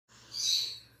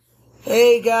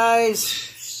Hey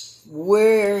guys,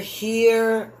 we're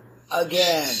here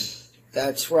again.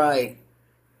 That's right.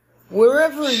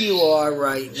 Wherever you are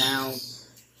right now,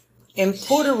 in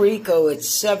Puerto Rico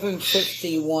it's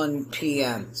 7:51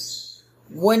 p.m.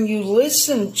 When you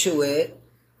listen to it,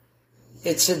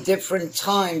 it's a different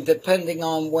time depending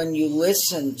on when you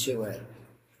listen to it.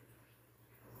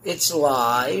 It's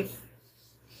live,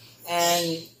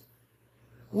 and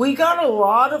we got a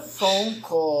lot of phone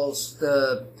calls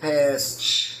the past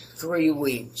 3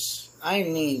 weeks. I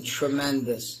mean,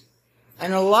 tremendous.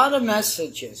 And a lot of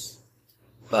messages.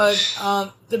 But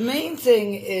the main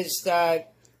thing is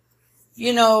that,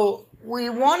 we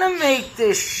want to make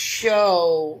this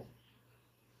show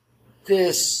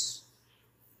this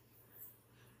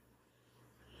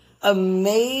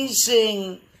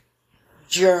amazing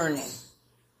journey.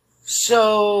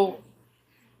 So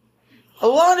a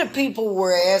lot of people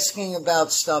were asking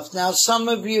about stuff. Now, some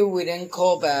of you, we didn't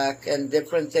call back and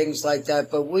different things like that,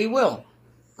 but we will.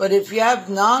 But if you have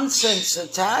nonsense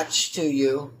attached to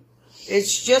you,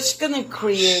 it's just going to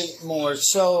create more.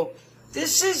 So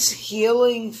this is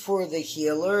healing for the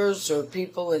healers or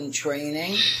people in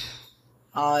training.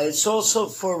 It's also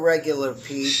for regular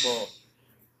people.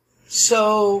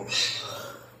 So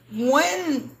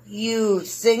when you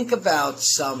think about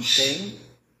something,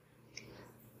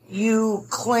 you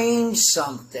claim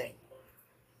something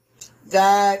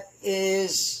that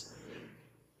is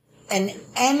an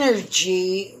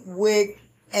energy with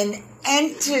an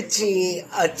entity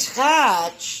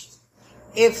attached.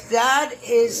 If that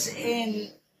is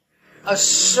in a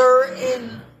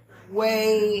certain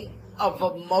way of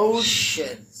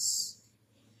emotions.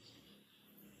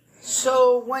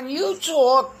 So when you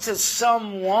talk to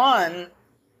someone,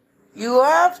 you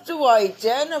have to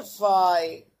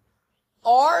identify,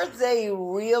 are they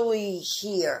really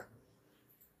here?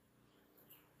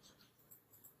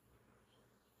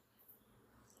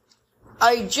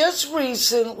 I just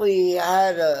recently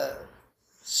had a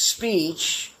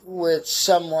speech with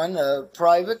someone, a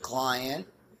private client,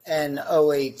 an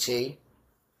OAT,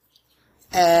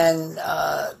 and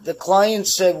the client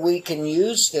said, we can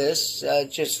use this,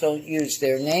 just don't use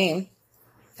their name.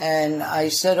 And I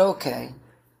said, okay.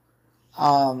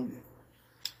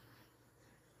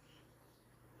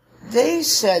 They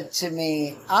said to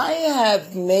me, I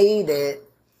have made it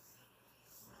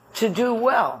to do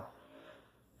well.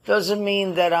 Doesn't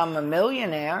mean that I'm a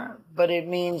millionaire, but it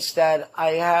means that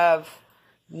I have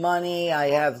money, I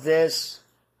have this.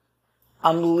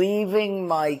 I'm leaving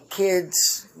my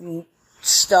kids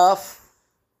stuff.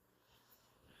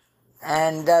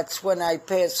 And that's when I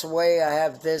pass away, I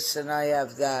have this and I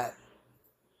have that.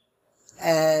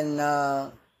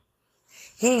 And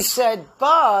he said,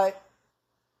 but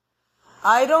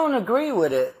I don't agree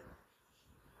with it.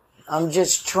 I'm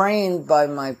just trained by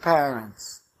my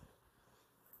parents.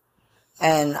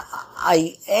 And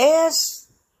I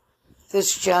asked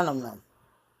this gentleman,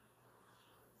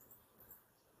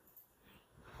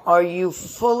 are you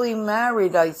fully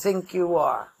married? I think you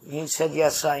are. He said,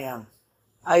 yes, I am.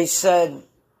 I said,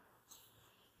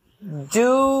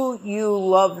 do you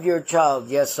love your child?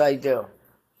 Yes, I do.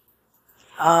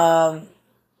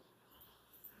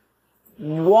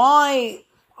 Why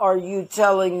are you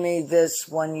telling me this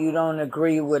when you don't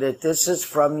agree with it? This is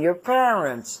from your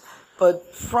parents.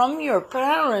 But from your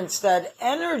parents, that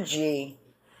energy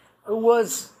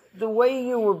was the way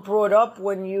you were brought up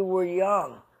when you were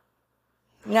young.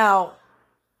 Now,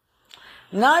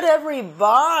 not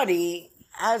everybody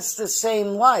has the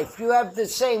same life. You have the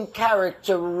same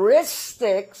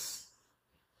characteristics,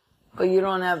 but you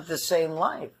don't have the same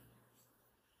life.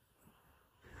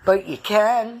 But you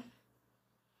can.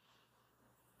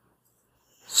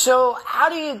 So how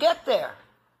do you get there?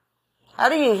 How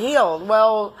do you heal?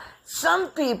 Well, some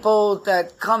people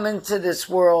that come into this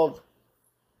world,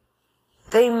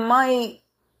 they might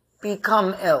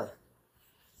become ill.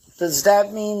 Does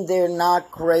that mean they're not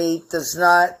great? Does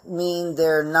not mean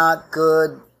they're not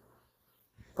good?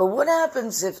 But what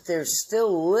happens if they're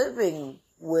still living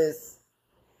with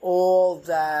all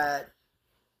that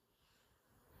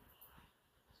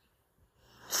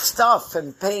stuff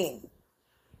and pain?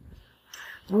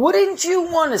 Wouldn't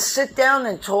you want to sit down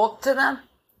and talk to them?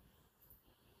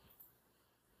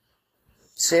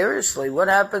 Seriously, what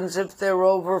happens if they're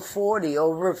over 40,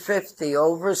 over 50,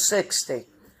 over 60?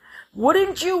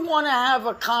 Wouldn't you want to have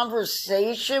a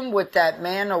conversation with that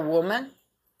man or woman?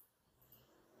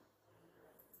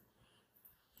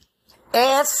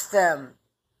 Ask them,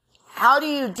 how do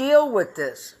you deal with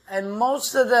this? And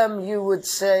most of them you would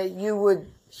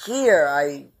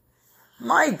hear,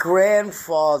 my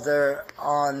grandfather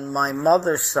on my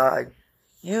mother's side,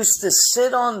 used to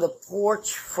sit on the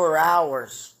porch for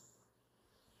hours.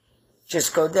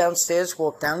 Just go downstairs,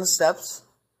 walk down the steps,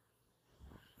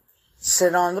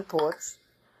 sit on the porch,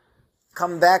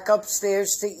 come back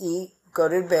upstairs to eat, go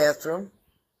to the bathroom,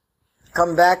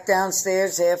 come back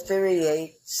downstairs after he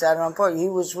ate, sat on the porch. He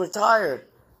was retired,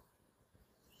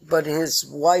 but his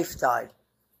wife died.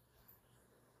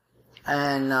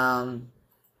 And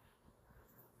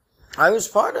I was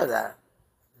part of that.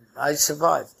 I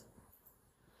survived.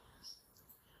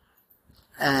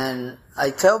 And I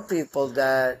tell people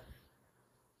that,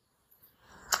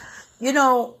 you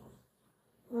know,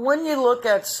 when you look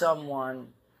at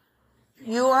someone,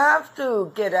 you have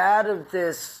to get out of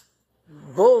this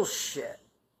bullshit,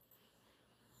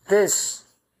 this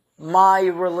my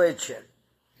religion.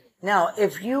 Now,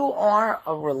 if you are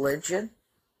a religion,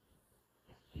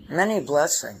 many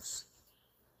blessings.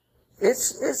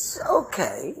 It's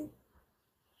okay.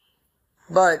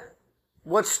 But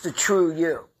what's the true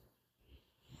you?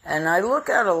 And I look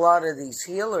at a lot of these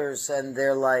healers and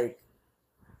they're like,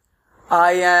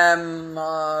 I am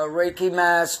Reiki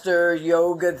master,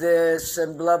 yoga this,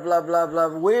 and blah, blah, blah, blah.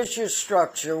 Where's your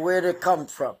structure? Where'd it come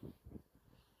from?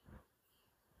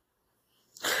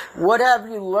 What have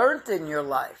you learned in your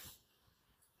life?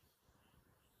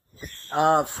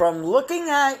 From looking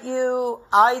at you,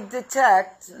 I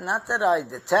detect, not that I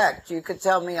detect, you could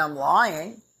tell me I'm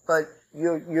lying, but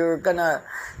you're gonna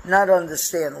not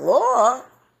understand law,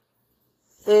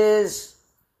 is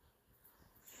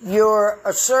you're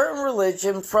a certain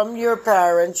religion from your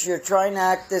parents, you're trying to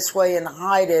act this way and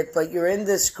hide it, but you're in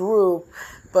this group,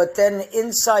 but then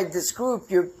inside this group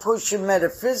you're pushing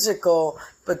metaphysical,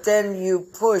 but then you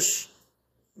push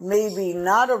maybe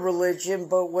not a religion,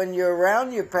 but when you're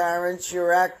around your parents,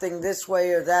 you're acting this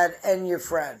way or that and your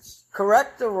friends.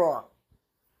 Correct or wrong?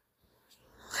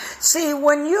 See,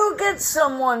 when you get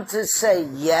someone to say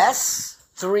yes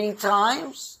 3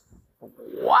 times,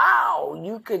 wow,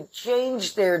 you could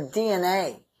change their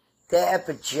DNA, their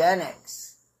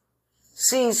epigenetics.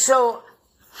 See, so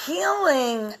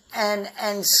healing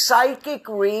and psychic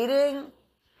reading,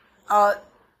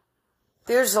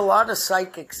 there's a lot of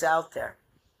psychics out there.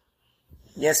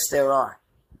 Yes, there are.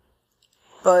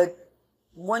 But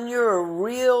when you're a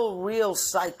real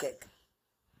psychic,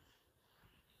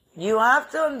 you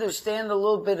have to understand a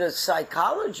little bit of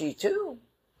psychology too.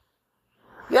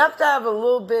 You have to have a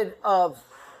little bit of,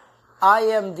 I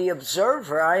am the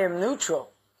observer, I am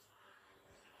neutral.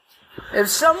 If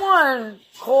someone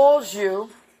calls you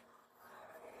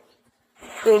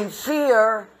in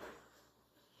fear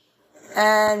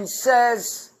and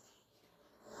says,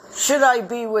 should I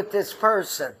be with this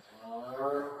person?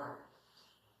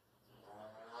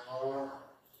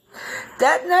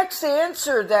 That next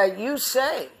answer that you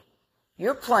say,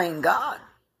 you're playing God.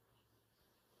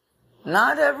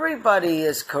 Not everybody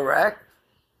is correct.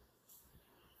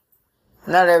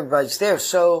 Not everybody's there.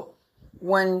 So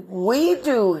when we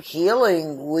do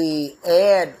healing, we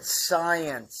add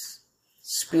science,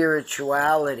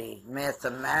 spirituality,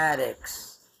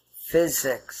 mathematics,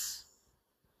 physics.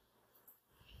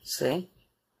 See?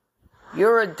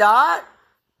 You're a dot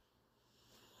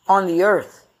on the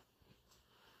earth,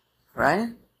 right?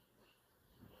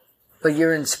 But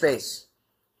you're in space.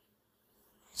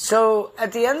 So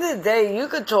at the end of the day, you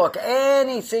could talk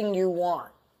anything you want.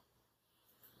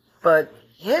 But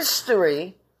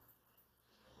history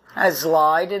has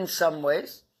lied in some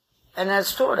ways and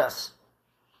has taught us.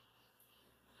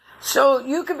 So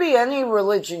you could be any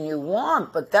religion you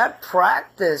want, but that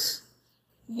practice,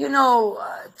 you know,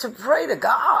 to pray to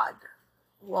God,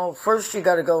 well, first you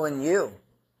got to go in you.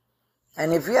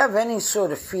 And if you have any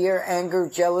sort of fear, anger,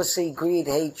 jealousy, greed,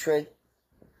 hatred,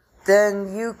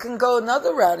 then you can go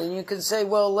another route and you can say,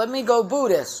 well, let me go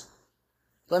Buddhist.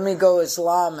 Let me go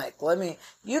Islamic.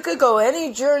 You could go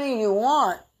any journey you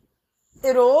want.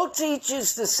 It all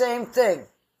teaches the same thing.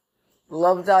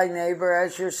 Love thy neighbor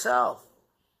as yourself.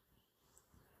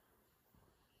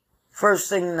 First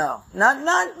thing, no.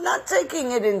 Not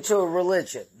taking it into a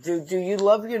religion. Do you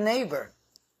love your neighbor?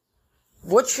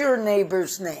 What's your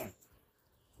neighbor's name?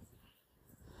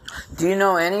 Do you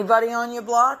know anybody on your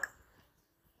block?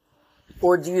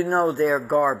 Or do you know they're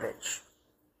garbage?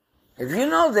 If you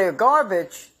know they're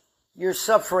garbage, you're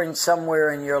suffering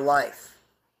somewhere in your life.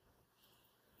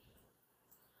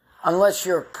 Unless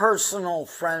you're personal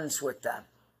friends with them.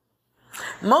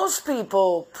 Most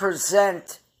people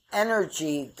present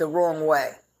energy the wrong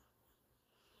way.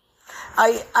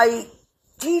 I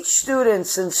teach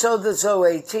students, and so does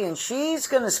OAT, and she's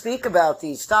going to speak about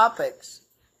these topics.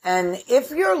 And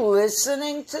if you're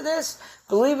listening to this,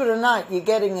 believe it or not, you're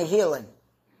getting a healing.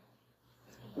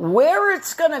 Where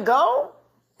it's going to go,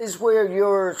 is where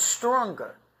you're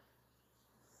stronger.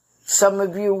 Some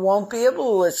of you won't be able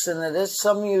to listen to this.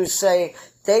 Some of you say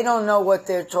they don't know what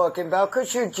they're talking about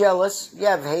because you're jealous. You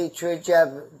have hatred, you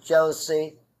have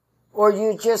jealousy, or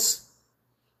you're just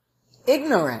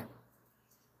ignorant.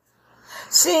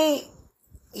 See,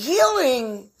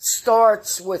 healing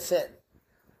starts within.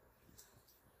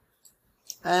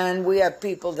 And we have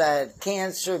people that had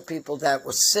cancer, people that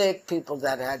were sick, people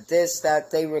that had this, that,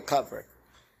 they recovered.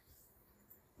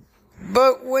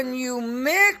 But when you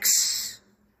mix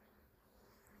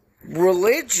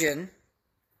religion,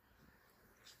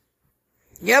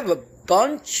 you have a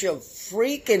bunch of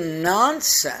freaking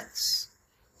nonsense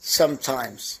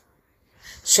sometimes.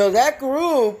 So that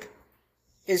group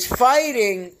is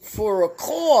fighting for a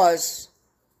cause,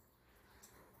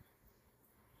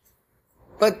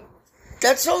 but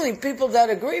that's only people that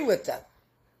agree with them.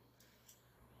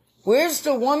 Where's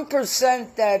the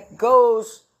 1% that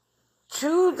goes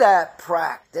to that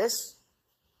practice,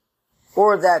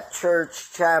 or that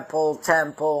church, chapel,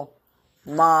 temple,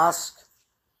 mosque,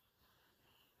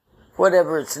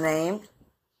 whatever it's named?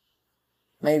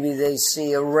 Maybe they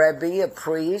see a Rebbe, a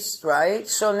priest, right?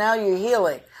 So now you're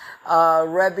healing.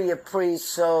 Rebbe, a priest,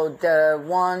 so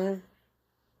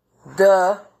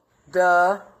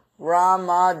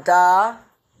Rama,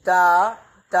 da,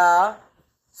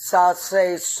 sa,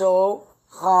 se, so,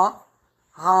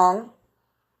 hung,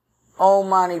 om,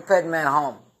 mani, padme,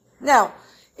 hum. Now,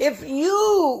 if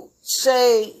you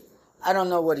say, I don't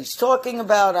know what he's talking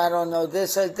about, I don't know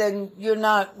this, then you're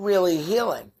not really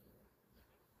healing.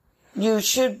 You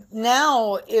should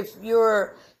now, if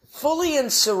you're fully in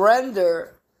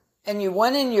surrender and you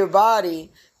went in your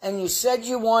body and you said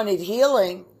you wanted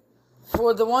healing,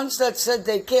 for the ones that said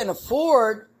they can't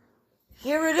afford,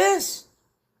 here it is.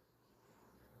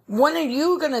 When are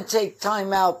you going to take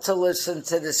time out to listen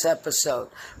to this episode?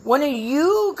 When are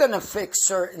you going to fix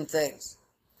certain things?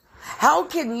 How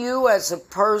can you as a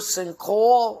person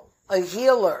call a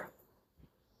healer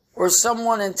or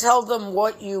someone and tell them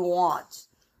what you want?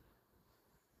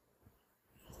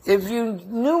 If you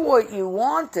knew what you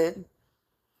wanted,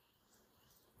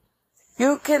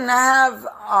 you can have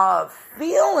a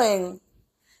feeling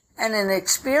and an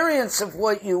experience of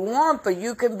what you want, but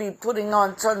you can be putting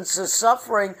on tons of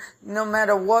suffering no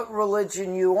matter what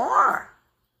religion you are.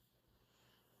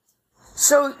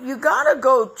 So you got to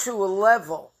go to a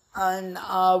level. And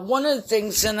one of the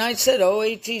things, and I said,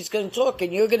 OAT is going to talk,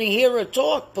 and you're going to hear her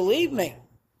talk, believe me.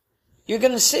 You're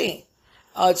going to see.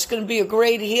 It's going to be a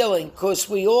great healing, because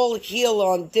we all heal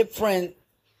on different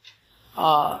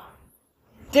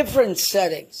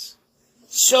settings.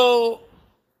 So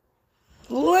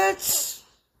let's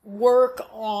work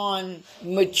on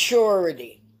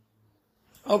maturity.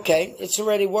 Okay, it's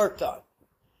already worked on.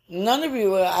 None of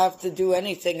you have to do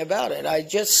anything about it. I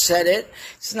just said it.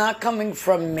 It's not coming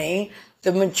from me.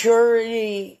 Let me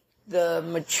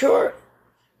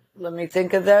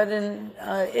think of that in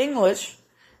English.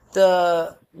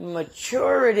 The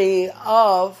maturity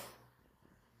of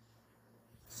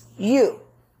you.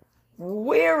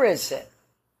 Where is it?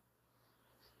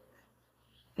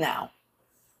 Now,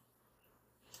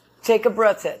 take a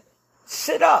breath in.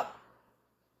 Sit up.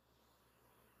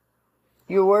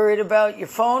 You're worried about your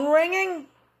phone ringing?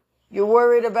 You're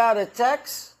worried about a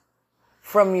text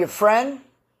from your friend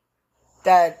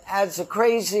that has a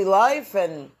crazy life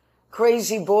and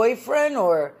crazy boyfriend,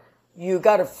 or you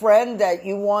got a friend that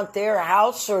you want their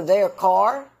house or their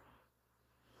car,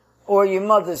 or your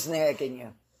mother's nagging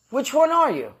you? Which one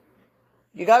are you?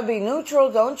 You got to be neutral,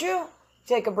 don't you?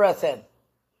 Take a breath in.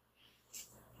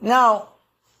 Now,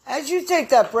 as you take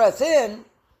that breath in,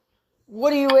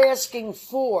 what are you asking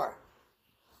for?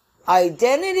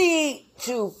 Identity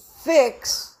to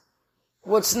fix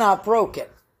what's not broken.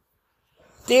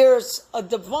 There's a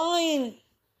divine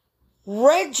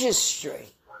registry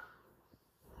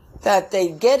that they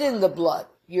get in the blood,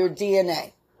 your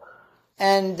DNA.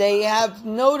 And they have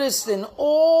noticed in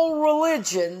all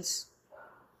religions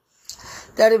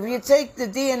that if you take the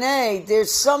DNA,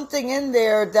 there's something in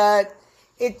there that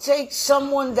it takes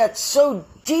someone that's so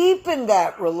deep in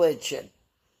that religion,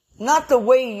 not the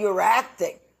way you're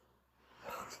acting.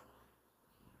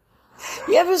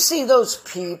 You ever see those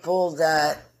people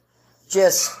that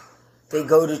they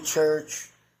go to church,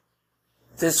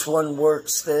 this one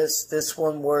works this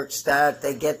one works that,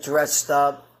 they get dressed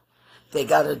up, they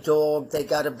got a dog, they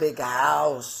got a big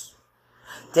house,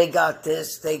 they got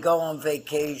this, they go on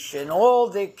vacation, all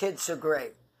their kids are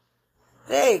great.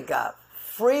 They got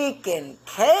freaking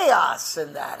chaos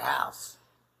in that house.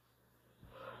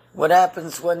 What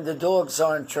happens when the dogs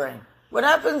aren't trained? What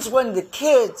happens when the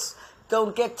kids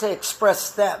don't get to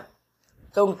express them?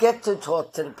 don't get to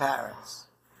talk to the parents.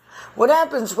 What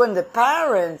happens when the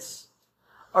parents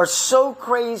are so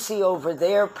crazy over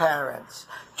their parents,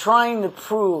 trying to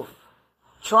prove,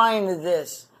 trying to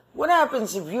this? What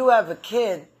happens if you have a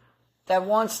kid that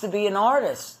wants to be an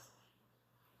artist?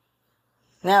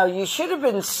 Now, you should have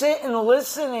been sitting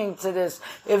listening to this.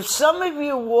 If some of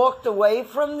you walked away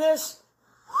from this,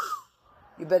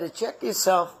 you better check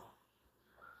yourself.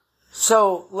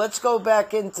 So let's go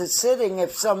back into sitting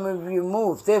if some of you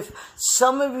moved. If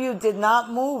some of you did not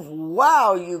move,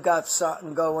 wow, you got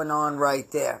something going on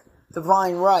right there.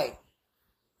 Divine right.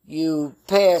 You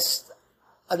passed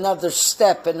another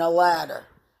step in the ladder.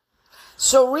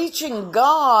 So reaching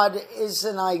God is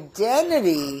an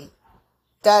identity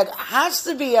that has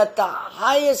to be at the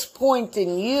highest point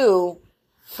in you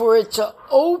for it to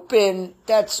open.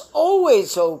 That's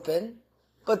always open,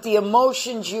 but the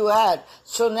emotions you had.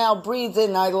 So now breathe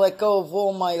in. I let go of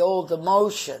all my old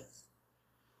emotions.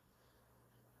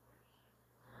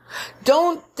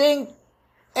 Don't think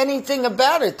anything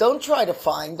about it. Don't try to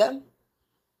find them.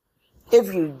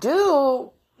 If you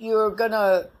do, you're going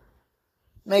to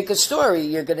make a story.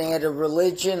 You're going to add a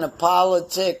religion, a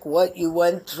politic, what you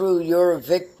went through. You're a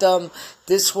victim.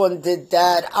 This one did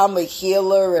that. I'm a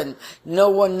healer and no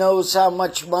one knows how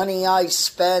much money I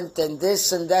spent and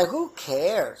this and that. Who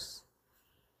cares?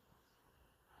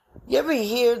 You ever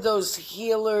hear those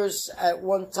healers at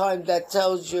one time that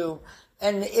tells you,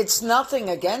 and it's nothing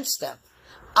against them,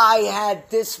 I had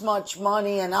this much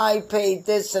money and I paid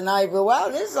this and I go, wow,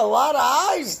 there's a lot of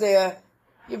eyes there.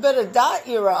 You better dot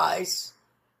your I's.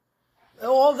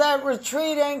 All that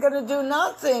retreat ain't going to do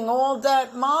nothing. All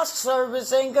that mosque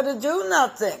service ain't going to do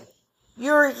nothing.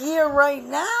 You're here right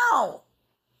now.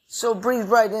 So breathe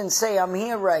right in. Say, I'm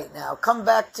here right now. Come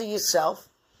back to yourself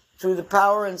through the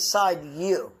power inside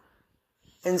you.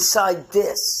 Inside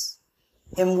this.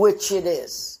 In which it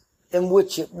is. In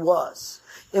which it was.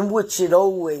 In which it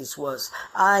always was.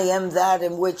 I am that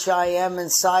in which I am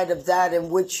inside of that in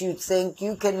which you think.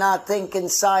 You cannot think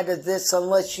inside of this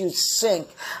unless you sink.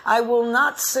 I will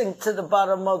not sink to the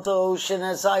bottom of the ocean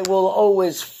as I will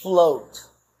always float.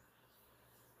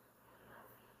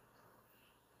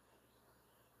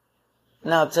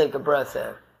 Now take a breath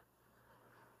in.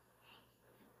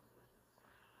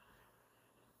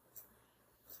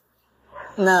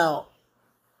 Now,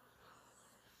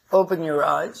 open your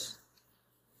eyes.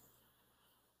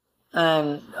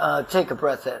 And take a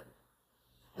breath in.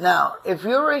 Now, if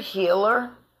you're a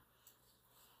healer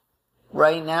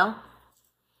right now,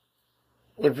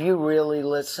 if you really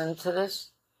listen to this,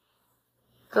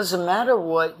 doesn't matter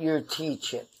what you're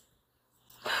teaching.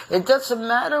 It doesn't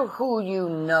matter who you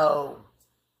know.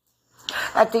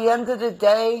 At the end of the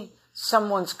day,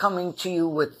 someone's coming to you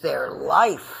with their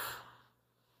life.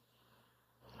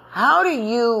 How do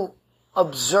you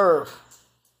observe?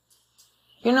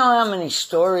 You know how many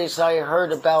stories I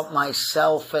heard about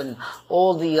myself and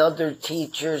all the other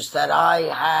teachers that I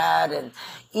had, and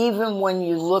even when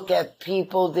you look at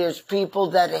people, there's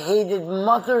people that hated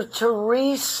Mother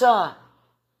Teresa.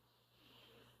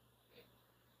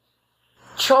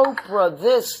 Chopra,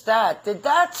 this, that. Did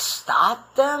that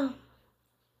stop them?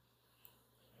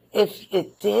 If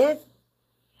it did,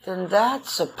 then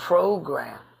that's a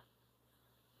program.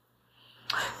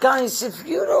 Guys, if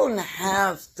you don't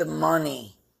have the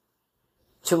money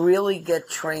to really get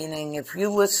training, if you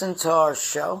listen to our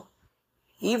show,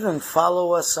 even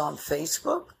follow us on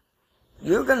Facebook,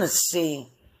 you're going to see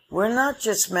we're not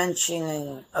just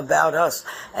mentioning about us.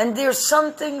 And there's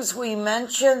some things we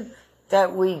mention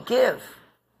that we give.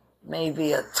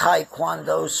 Maybe a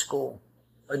taekwondo school,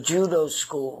 a judo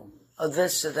school, or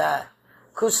this or that,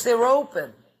 because they're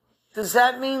open. Does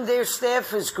that mean their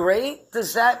staff is great?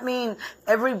 Does that mean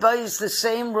everybody's the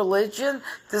same religion?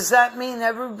 Does that mean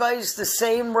everybody's the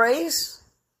same race?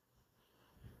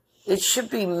 It should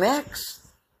be mixed.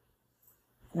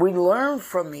 We learn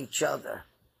from each other.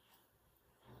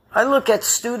 I look at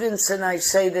students and I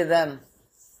say to them,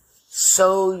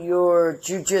 so your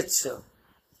jiu-jitsu,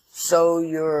 so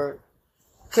your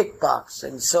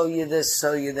kickboxing, so you this,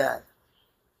 so you that.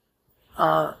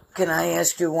 Can I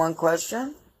ask you one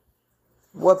question?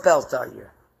 What belt are you?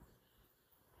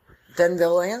 Then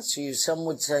they'll answer you. Some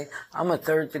would say, I'm a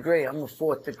 3rd degree, I'm a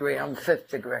 4th degree, I'm a 5th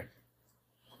degree.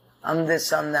 I'm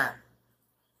this, I'm that.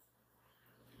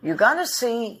 You gotta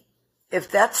see if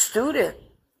that student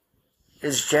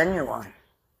is genuine.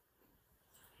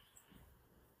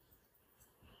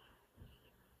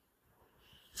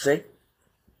 See?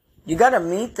 You gotta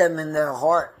meet them in their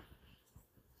heart.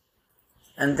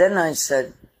 And then I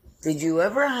said, did you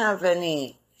ever have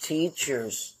any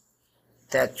teachers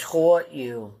that taught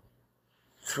you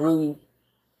through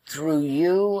through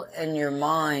you and your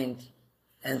mind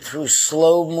and through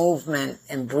slow movement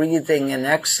and breathing and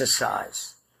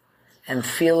exercise and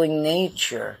feeling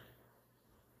nature.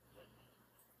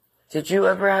 Did you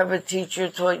ever have a teacher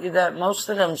taught you that? Most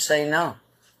of them say no.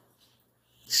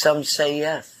 Some say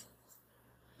yes.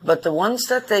 But the ones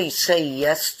that they say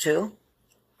yes to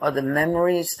are the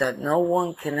memories that no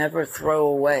one can ever throw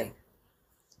away.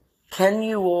 Can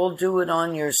you all do it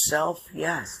on yourself?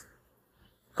 Yes.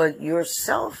 But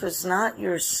yourself is not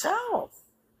yourself.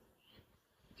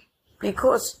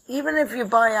 Because even if you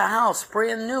buy a house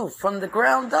brand new from the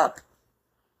ground up,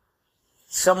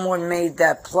 someone made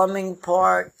that plumbing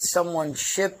part, someone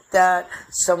shipped that,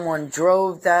 someone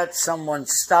drove that, someone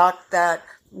stocked that.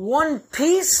 One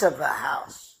piece of a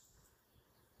house.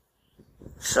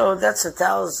 So that's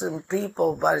 1,000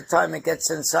 people by the time it gets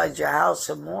inside your house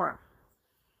or more.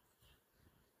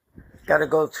 Got to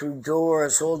go through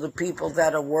doors, all the people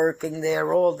that are working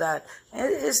there, all that.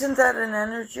 Isn't that an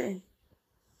energy?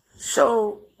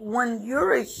 So when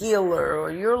you're a healer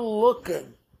or you're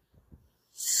looking,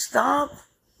 stop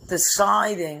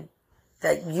deciding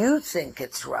that you think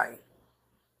it's right.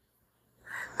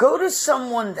 Go to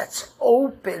someone that's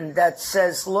open, that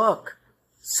says, look,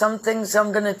 some things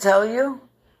I'm going to tell you,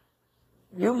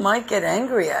 you might get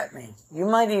angry at me. You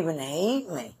might even hate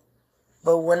me.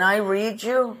 But when I read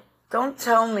you, don't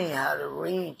tell me how to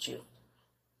read you.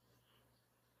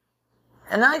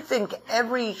 And I think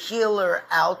every healer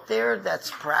out there that's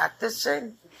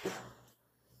practicing,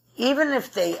 even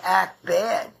if they act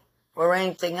bad or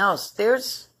anything else,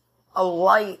 there's a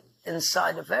light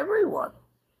inside of everyone.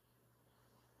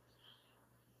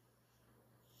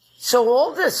 So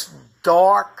all this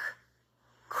dark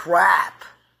crap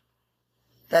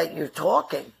that you're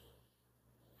talking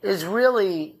is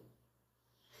really,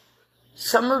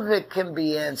 some of it can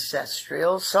be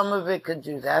ancestral, some of it could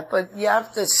do that, but you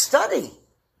have to study.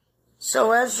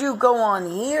 So as you go on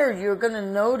here, you're going to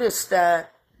notice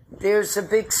that there's a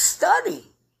big study.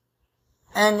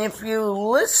 And if you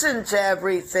listen to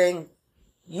everything,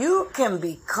 you can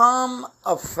become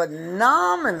a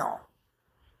phenomenal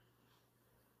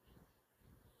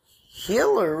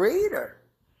healer reader.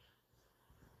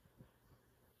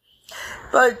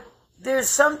 But there's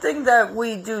something that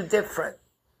we do different.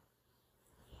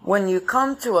 When you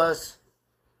come to us,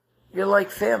 you're like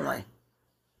family.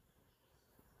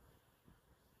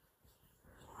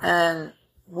 And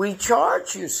we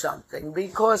charge you something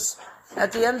because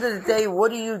at the end of the day,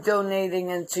 what are you donating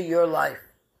into your life?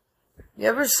 You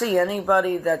ever see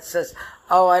anybody that says,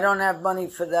 oh, I don't have money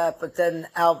for that, but then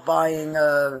out buying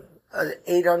a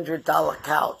 $800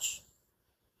 couch?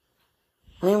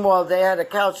 Meanwhile, they had a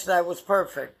couch that was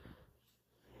perfect.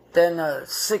 Then a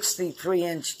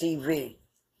 63-inch TV.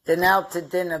 Then out to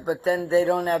dinner, but then they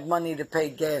don't have money to pay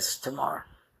gas tomorrow.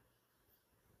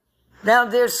 Now,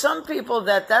 there's some people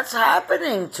that's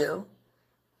happening to,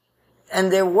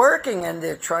 and they're working and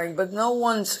they're trying, but no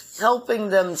one's helping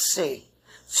them see.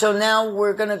 So now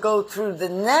we're going to go through the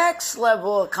next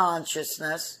level of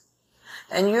consciousness,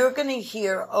 and you're going to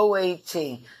hear OAT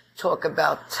talk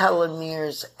about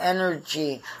telomeres,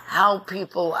 energy, how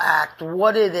people act,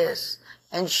 what it is.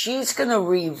 And she's going to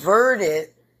revert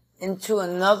it into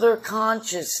another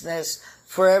consciousness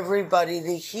for everybody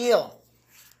to heal.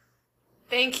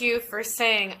 Thank you for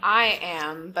saying I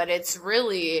am, but it's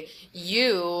really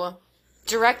you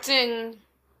directing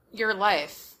your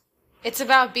life. It's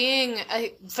about being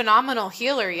a phenomenal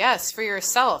healer, yes, for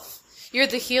yourself. You're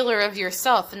the healer of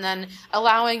yourself, and then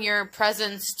allowing your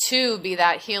presence to be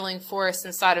that healing force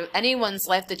inside of anyone's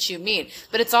life that you meet.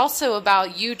 But it's also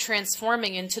about you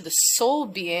transforming into the soul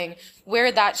being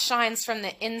where that shines from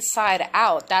the inside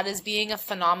out. That is being a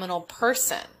phenomenal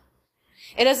person.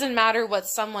 It doesn't matter what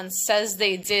someone says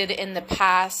they did in the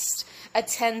past,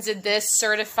 attended this,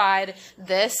 certified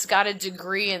this, got a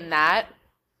degree in that.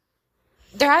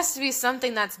 There has to be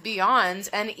something that's beyond,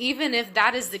 and even if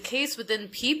that is the case within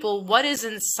people, what is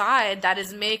inside that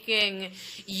is making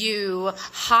you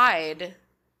hide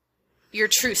your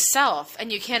true self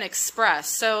and you can't express?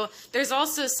 So there's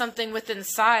also something within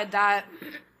inside that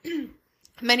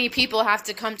many people have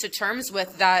to come to terms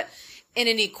with, that in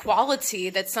an equality,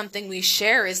 that's something we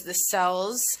share, is the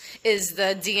cells, is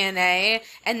the DNA,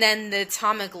 and then the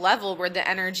atomic level where the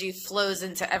energy flows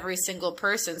into every single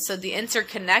person. So the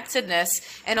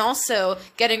interconnectedness, and also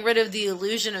getting rid of the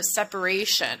illusion of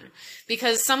separation.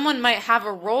 Because someone might have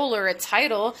a role or a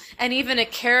title and even a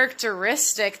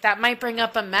characteristic that might bring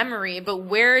up a memory, but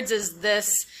where does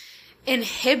this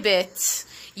inhibit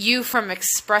you from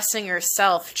expressing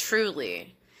yourself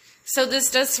truly? So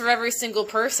this does for every single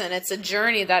person. It's a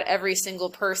journey that every single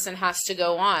person has to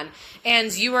go on.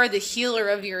 And you are the healer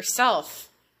of yourself.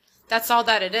 That's all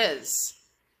that it is.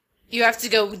 You have to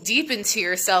go deep into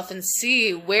yourself and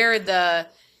see where the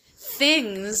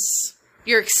things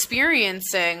you're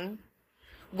experiencing,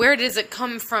 where does it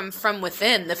come from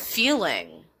within, the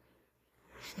feeling,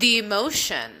 the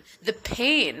emotion, the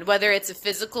pain, whether it's a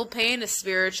physical pain, a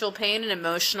spiritual pain, an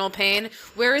emotional pain.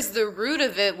 Where is the root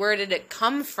of it? Where did it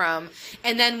come from?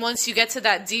 And then once you get to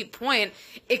that deep point,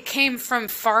 it came from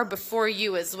far before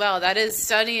you as well. That is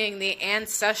studying the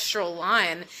ancestral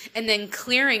line and then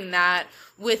clearing that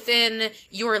within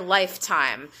your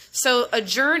lifetime. So a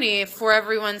journey for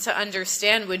everyone to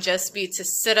understand would just be to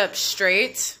sit up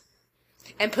straight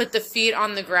and put the feet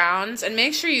on the ground, and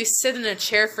make sure you sit in a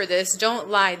chair for this. Don't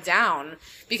lie down,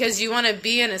 because you want to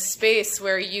be in a space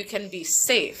where you can be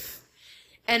safe.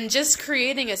 And just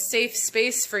creating a safe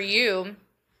space for you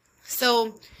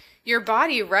so your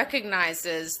body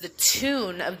recognizes the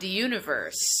tune of the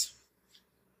universe.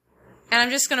 And I'm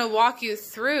just going to walk you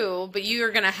through, but you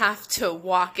are going to have to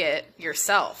walk it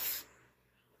yourself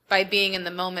by being in the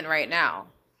moment right now.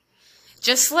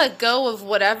 Just let go of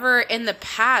whatever in the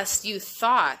past you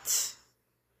thought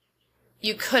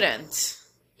you couldn't,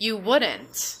 you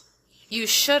wouldn't, you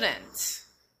shouldn't.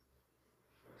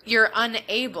 You're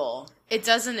unable. It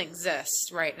doesn't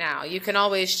exist right now. You can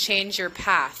always change your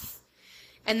path.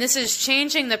 And this is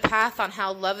changing the path on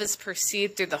how love is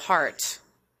perceived through the heart.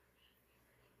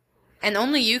 And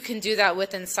only you can do that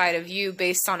with inside of you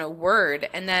based on a word,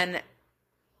 and then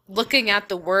looking at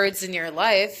the words in your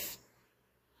life.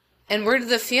 And where do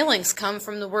the feelings come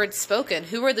from the words spoken?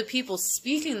 Who are the people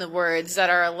speaking the words that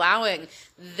are allowing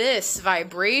this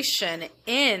vibration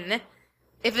in?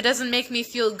 If it doesn't make me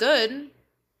feel good,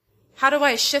 how do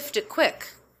I shift it quick?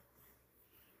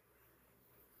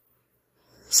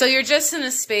 So you're just in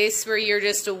a space where you're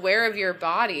just aware of your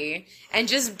body and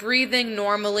just breathing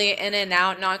normally in and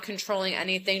out, not controlling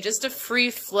anything, just a free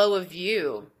flow of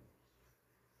you.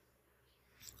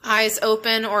 Eyes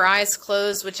open or eyes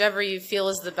closed, whichever you feel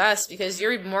is the best, because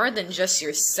you're more than just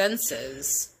your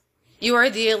senses. You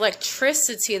are the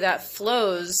electricity that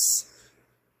flows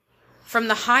from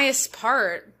the highest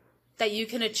part that you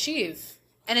can achieve,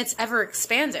 and it's ever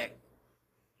expanding.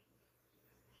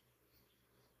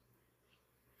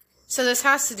 So this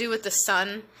has to do with the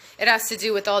sun. It has to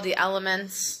do with all the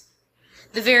elements.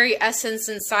 The very essence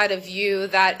inside of you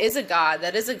that is a god,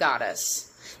 that is a goddess,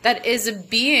 that is a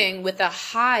being with a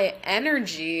high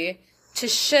energy to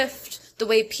shift the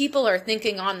way people are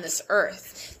thinking on this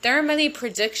earth. There are many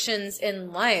predictions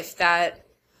in life that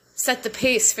set the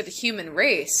pace for the human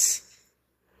race.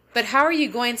 But how are you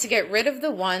going to get rid of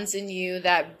the ones in you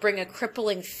that bring a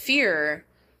crippling fear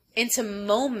into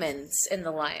moments in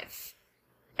the life?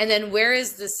 And then where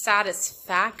is the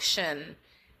satisfaction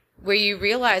where you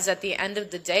realize at the end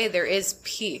of the day there is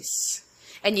peace?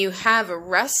 And you have a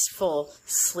restful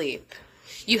sleep.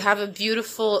 You have a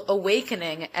beautiful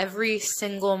awakening every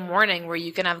single morning where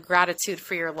you can have gratitude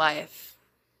for your life.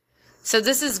 So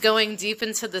this is going deep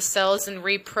into the cells and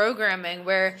reprogramming,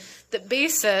 where the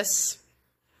basis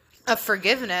of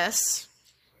forgiveness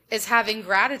is having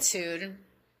gratitude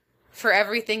for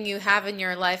everything you have in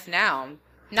your life now.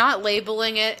 Not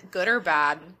labeling it good or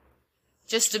bad,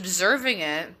 just observing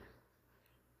it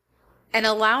and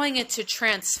allowing it to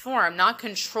transform, not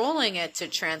controlling it to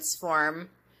transform,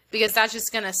 because that's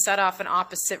just going to set off an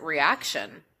opposite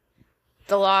reaction.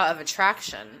 The law of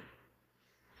attraction.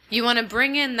 You want to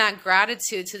bring in that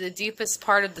gratitude to the deepest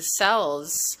part of the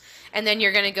cells, and then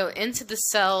you're going to go into the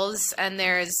cells, and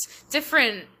there's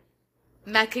different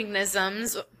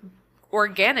mechanisms,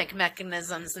 organic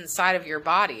mechanisms inside of your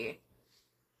body.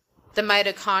 The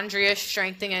mitochondria,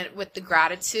 strengthening it with the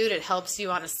gratitude, it helps you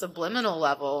on a subliminal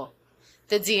level.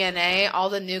 The DNA, all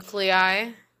the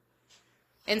nuclei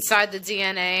inside the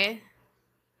DNA,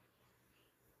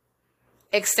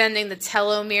 extending the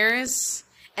telomeres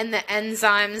and the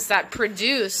enzymes that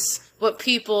produce what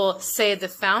people say the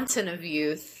fountain of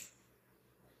youth.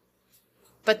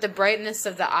 But the brightness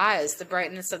of the eyes, the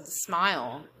brightness of the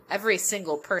smile, every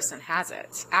single person has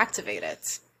it. Activate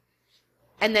it.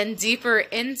 And then deeper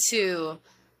into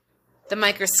the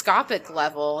microscopic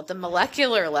level, the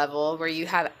molecular level, where you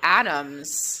have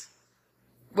atoms,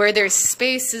 where there's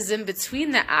spaces in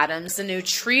between the atoms, the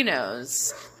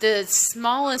neutrinos, the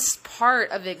smallest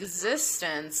part of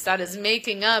existence that is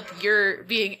making up your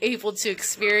being able to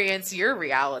experience your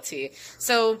reality.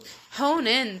 So hone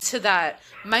in to that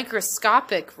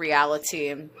microscopic reality,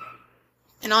 and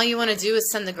all you want to do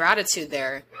is send the gratitude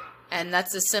there. And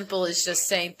that's as simple as just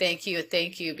saying thank you,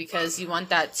 because you want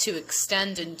that to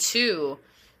extend into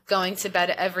going to bed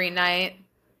every night.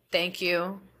 Thank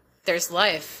you. There's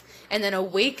life. And then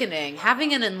awakening,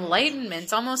 having an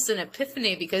enlightenment, almost an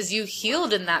epiphany, because you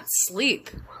healed in that sleep.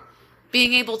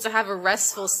 Being able to have a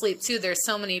restful sleep too. There's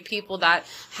so many people that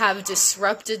have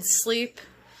disrupted sleep,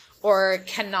 or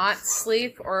cannot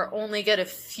sleep, or only get a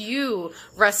few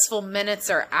restful minutes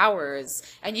or hours.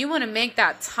 And you want to make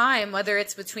that time, whether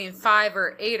it's between 5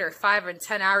 or 8 or 5 and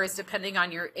 10 hours, depending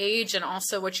on your age and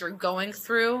also what you're going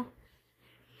through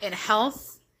in health.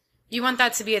 You want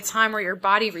that to be a time where your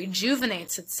body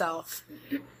rejuvenates itself.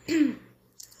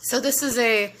 So this is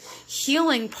a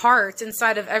healing part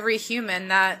inside of every human,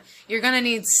 that you're going to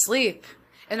need sleep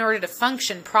in order to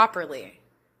function properly.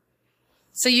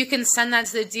 So you can send that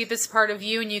to the deepest part of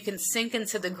you, and you can sink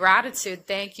into the gratitude.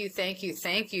 Thank you, thank you,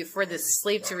 thank you for this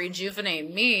sleep to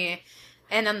rejuvenate me.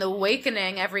 And on the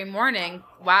awakening every morning,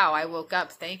 wow, I woke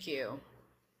up, thank you.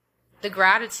 The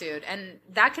gratitude. And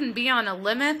that can be on a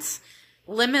limitless,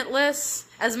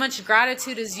 as much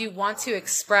gratitude as you want to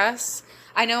express.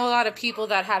 I know a lot of people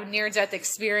that have near-death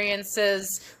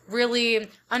experiences really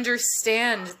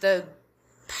understand the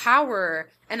power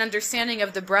and understanding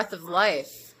of the breath of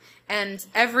life. And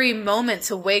every moment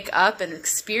to wake up and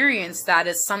experience that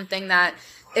is something that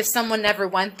if someone never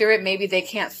went through it, maybe they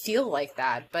can't feel like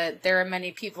that. But there are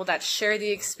many people that share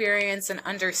the experience and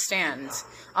understand,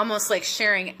 almost like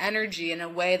sharing energy in a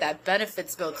way that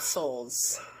benefits both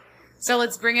souls. So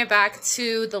let's bring it back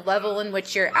to the level in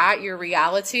which you're at, your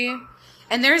reality.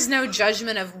 And there's no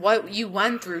judgment of what you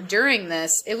went through during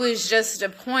this. It was just a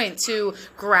point to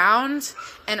ground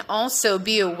and also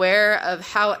be aware of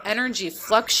how energy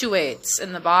fluctuates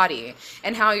in the body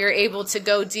and how you're able to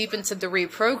go deep into the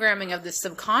reprogramming of the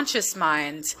subconscious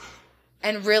mind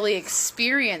and really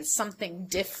experience something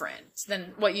different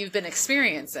than what you've been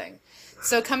experiencing.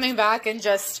 So coming back and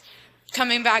just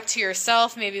coming back to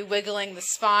yourself, maybe wiggling the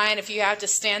spine. If you have to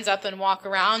stand up and walk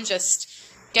around, just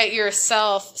get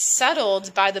yourself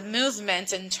settled by the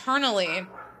movement internally,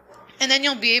 and then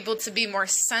you'll be able to be more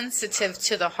sensitive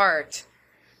to the heart.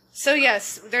 So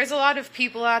yes, there's a lot of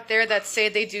people out there that say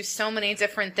they do so many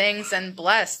different things, and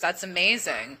blessed, that's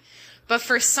amazing. But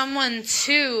for someone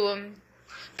to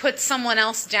put someone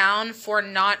else down for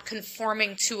not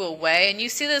conforming to a way, and you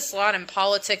see this a lot in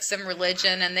politics and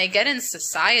religion, and they get in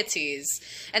societies,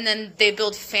 and then they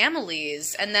build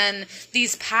families, and then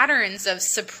these patterns of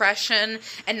suppression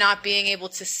and not being able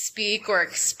to speak or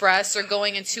express, or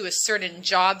going into a certain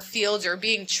job field, or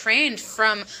being trained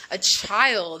from a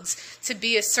child to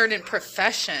be a certain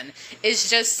profession,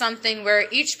 is just something where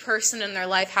each person in their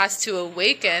life has to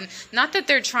awaken. Not that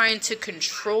they're trying to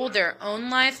control their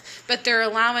own life, but they're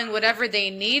allowing whatever they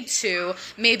need to,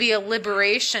 maybe a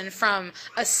liberation from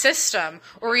a system,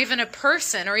 or even a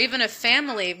person, or even a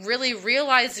family, really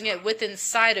realizing it within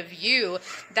inside of you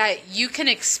that you can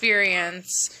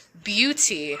experience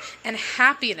beauty and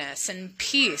happiness and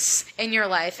peace in your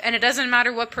life. And it doesn't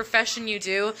matter what profession you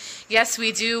do. Yes,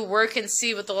 we do work and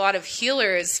see with a lot of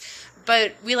healers,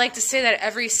 but we like to say that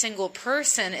every single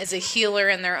person is a healer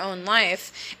in their own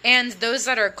life. And those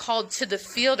that are called to the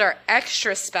field are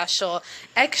extra special,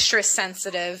 extra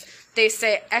sensitive. They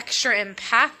say extra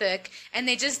empathic, and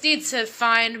they just need to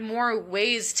find more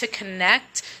ways to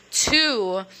connect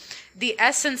to the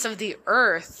essence of the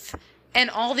earth and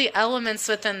all the elements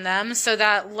within them, so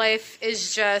that life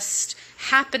is just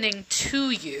happening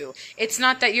to you. It's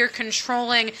not that you're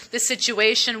controlling the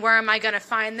situation. Where am I going to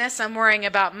find this? I'm worrying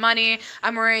about money.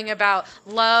 I'm worrying about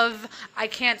love. I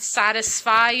can't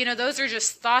satisfy. You know, those are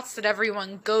just thoughts that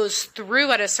everyone goes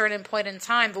through at a certain point in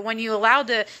time. But when you allow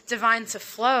the divine to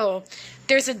flow,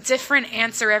 there's a different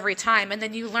answer every time. And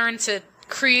then you learn to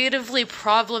creatively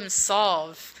problem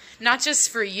solve. Not just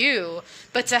for you,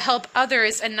 but to help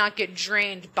others and not get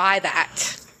drained by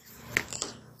that.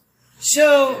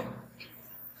 So,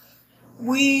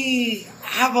 we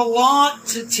have a lot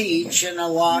to teach and a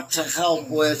lot to help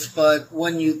with, but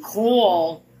when you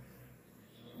call,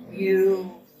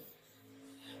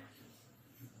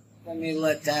 let me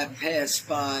let that pass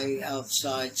by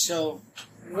outside. So,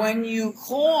 when you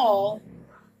call,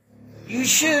 you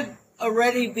should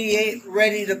already be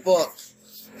ready to book.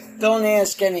 Don't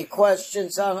ask any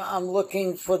questions. I'm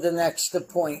looking for the next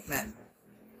appointment.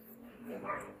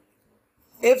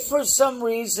 If for some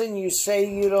reason you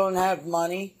say you don't have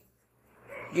money,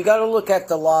 you got to look at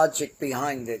the logic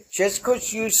behind it. Just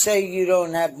because you say you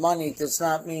don't have money does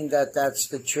not mean that that's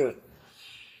the truth.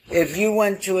 If you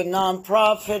went to a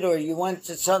nonprofit or you went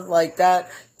to something like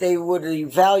that, They would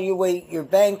evaluate your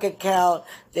bank account.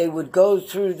 They would go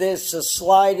through this, a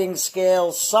sliding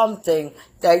scale, something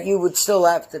that you would still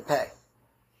have to pay.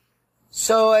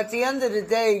 So at the end of the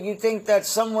day, you think that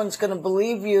someone's going to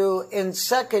believe you. In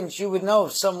seconds, you would know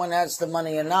if someone has the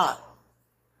money or not.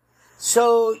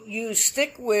 So you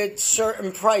stick with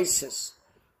certain prices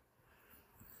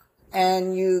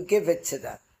and you give it to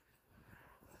them.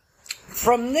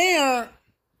 From there,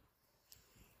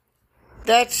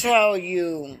 that's how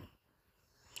you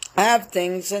have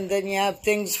things, and then you have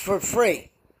things for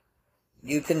free.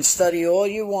 You can study all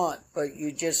you want, but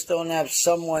you just don't have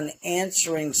someone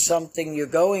answering something you're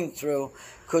going through,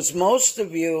 because most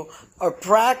of you are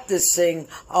practicing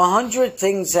 100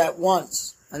 things at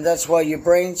once, and that's why your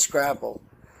brain scrabbled,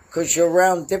 because you're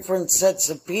around different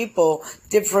sets of people,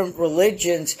 different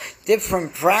religions,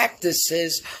 different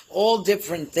practices, all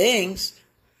different things.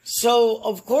 So,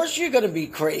 of course you're going to be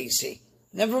crazy.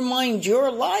 Never mind your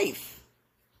life.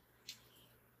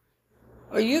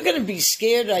 Are you going to be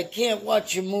scared? I can't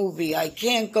watch a movie. I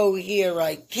can't go here.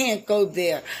 I can't go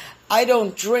there. I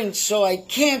don't drink, so I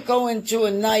can't go into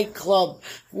a nightclub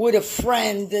with a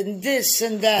friend and this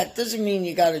and that. Doesn't mean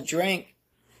you got to drink.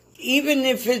 Even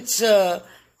if it's a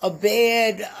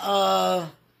bad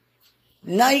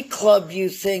nightclub, you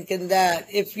thinking that.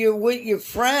 If you're with your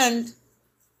friend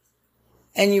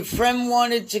and your friend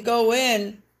wanted to go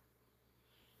in,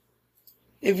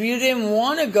 if you didn't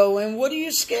want to go in, what are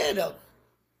you scared of?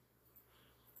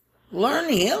 Learn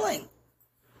healing.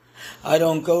 I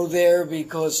don't go there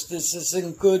because this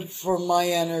isn't good for my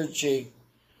energy.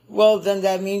 Well, then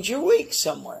that means you're weak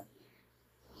somewhere.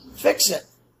 Fix it.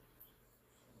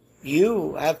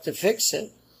 You have to fix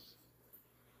it.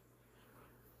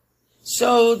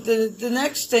 So the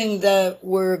next thing that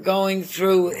we're going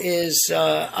through is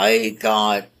I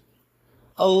got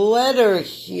a letter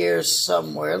here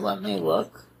somewhere. Let me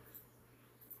look.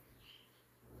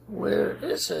 Where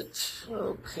is it?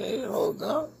 Okay, hold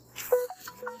on.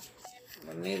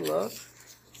 Let me look.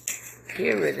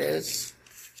 Here it is.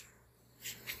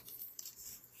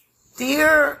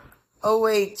 Dear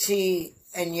OAT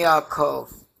and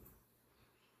Yaakov,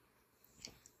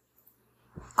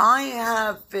 I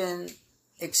have been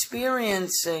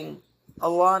experiencing a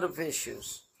lot of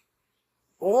issues.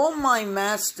 All my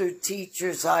master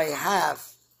teachers I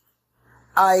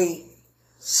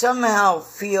somehow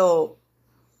feel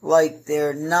like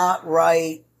they're not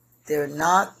right, they're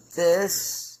not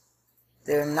this,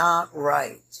 they're not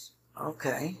right.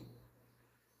 Okay.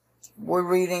 We're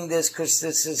reading this because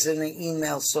this is in the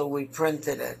email, so we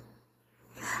printed it.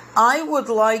 I would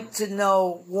like to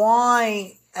know,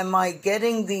 why am I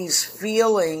getting these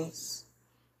feelings,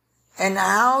 and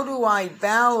how do I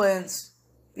balance,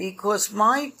 because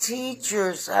my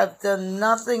teachers have done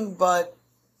nothing but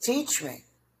teach me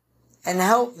and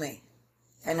help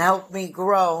me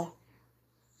grow.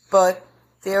 But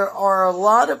there are a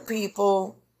lot of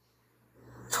people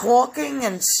talking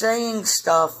and saying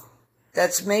stuff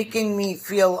that's making me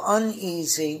feel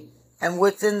uneasy. And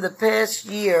within the past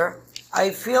year, I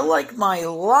feel like my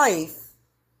life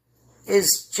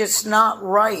is just not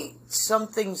right.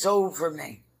 Something's over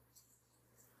me.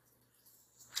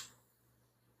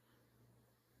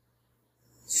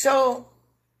 So,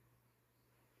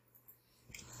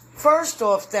 first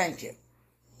off, thank you.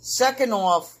 Second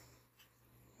off,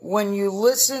 when you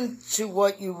listen to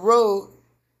what you wrote,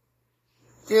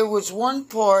 there was one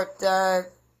part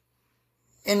that,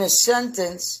 in a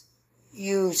sentence,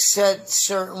 you said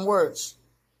certain words.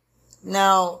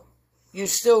 Now, you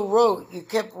still wrote, you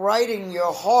kept writing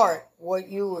your heart, what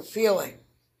you were feeling.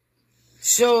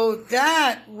 So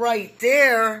that right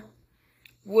there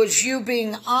was you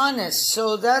being honest.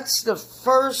 So that's the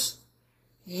first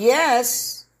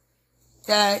yes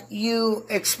that you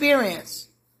experienced.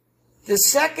 The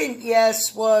second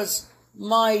yes was,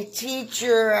 my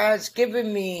teacher has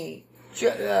given me,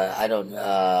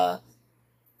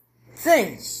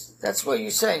 things. That's what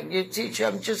you're saying. Your teacher,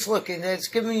 I'm just looking, it's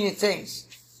giving you things.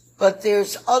 But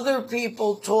there's other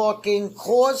people talking,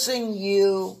 causing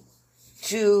you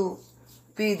to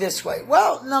be this way.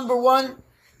 Well, number one,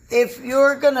 if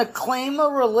you're going to claim a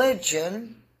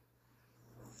religion,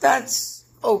 that's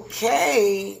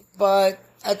okay, but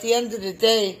at the end of the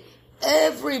day,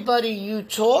 everybody you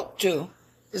talk to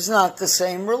is not the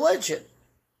same religion.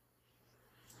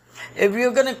 If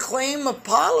you're going to claim a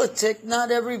politic,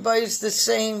 not everybody's the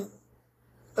same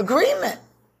agreement.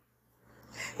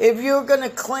 If you're going to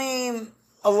claim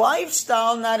a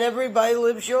lifestyle, not everybody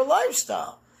lives your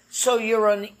lifestyle. So you're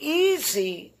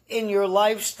uneasy in your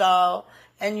lifestyle,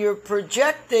 and you're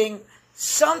projecting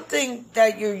something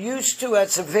that you're used to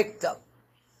as a victim.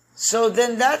 So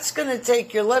then that's going to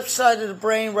take your left side of the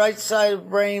brain, right side of the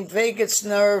brain, vagus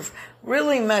nerve,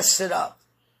 really mess it up.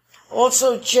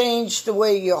 Also change the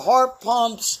way your heart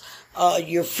pumps,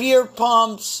 your fear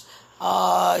pumps,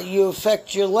 you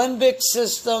affect your limbic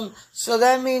system. So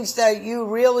that means that you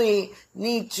really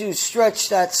need to stretch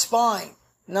that spine,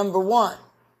 number one.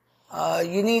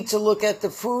 You need to look at the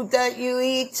food that you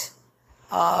eat.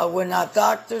 We're not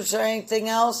doctors or anything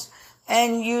else.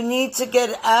 And you need to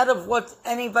get out of what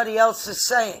anybody else is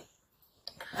saying.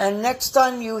 And next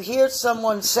time you hear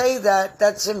someone say that,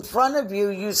 that's in front of you,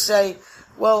 you say,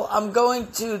 well, I'm going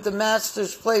to the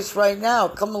master's place right now.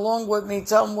 Come along with me.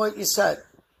 Tell them what you said.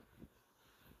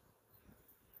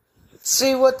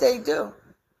 See what they do.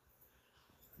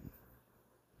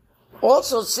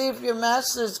 Also, see if your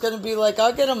master is going to be like,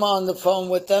 I'll get him on the phone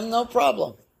with them. No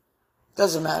problem.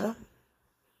 Doesn't matter.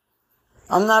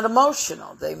 I'm not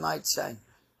emotional, they might say.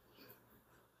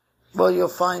 Well, you'll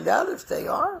find out if they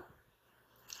are.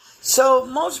 So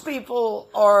most people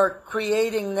are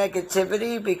creating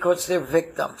negativity because they're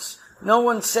victims. No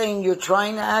one's saying you're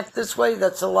trying to act this way.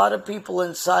 That's a lot of people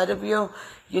inside of you.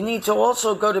 You need to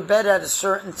also go to bed at a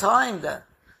certain time then.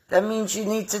 That means you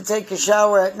need to take a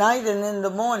shower at night and in the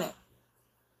morning.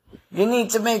 You need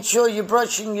to make sure you're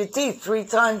brushing your teeth 3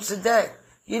 times a day.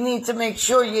 You need to make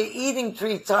sure you're eating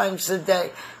 3 times a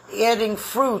day. Adding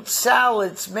fruit,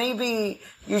 salads. Maybe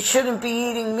you shouldn't be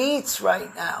eating meats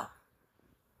right now.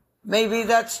 Maybe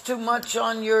that's too much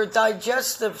on your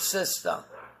digestive system.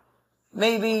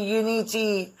 Maybe you need to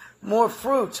eat more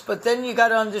fruits. But then you got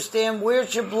to understand,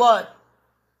 where's your blood?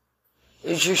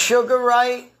 Is your sugar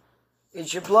right?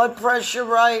 Is your blood pressure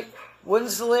right?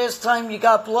 When's the last time you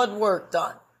got blood work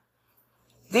done?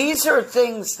 These are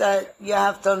things that you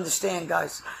have to understand,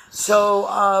 guys.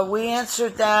 So we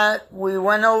answered that. We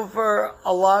went over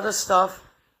a lot of stuff.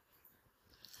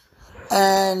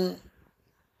 And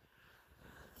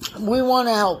we want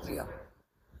to help you.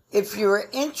 If you're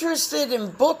interested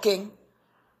in booking,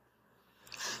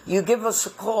 you give us a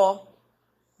call.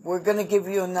 We're going to give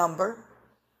you a number.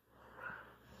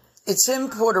 It's in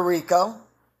Puerto Rico.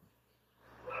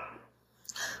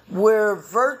 We're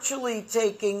virtually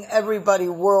taking everybody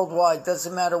worldwide.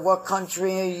 Doesn't matter what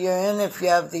country you're in. If you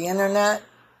have the internet,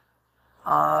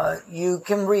 you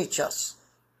can reach us.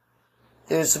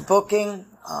 There's a booking.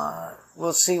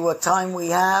 We'll see what time we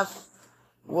have.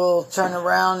 We'll turn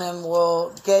around and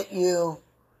we'll get you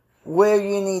where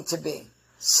you need to be.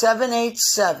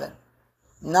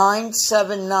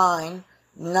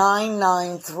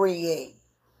 787-979-9938.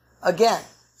 Again,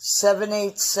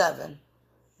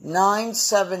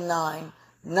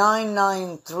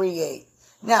 787-979-9938.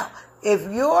 Now, if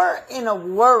you're in a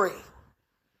worry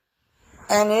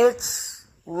and it's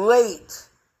late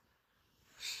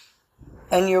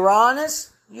and you're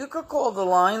honest, you could call the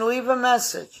line, leave a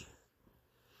message.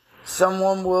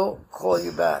 Someone will call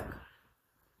you back.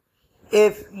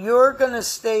 If you're going to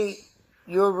state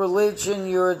your religion,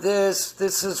 you're this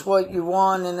is what you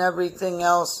want and everything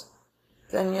else,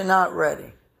 then you're not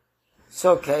ready. It's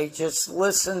okay, just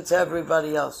listen to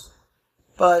everybody else.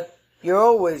 But you're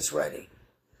always ready.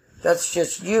 That's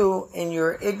just you in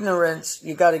your ignorance.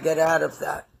 You got to get out of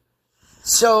that.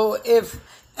 So if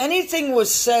anything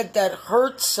was said that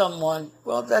hurt someone,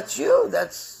 well, that's you.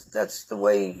 That's the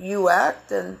way you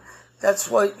act, and that's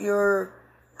what you're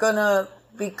gonna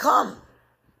become.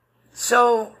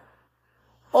 So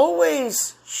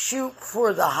always shoot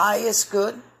for the highest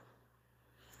good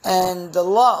and the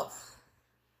love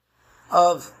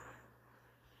of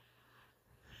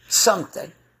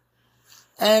something.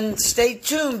 And stay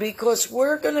tuned, because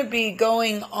we're going to be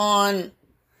going on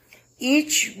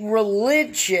each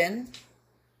religion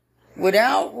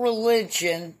without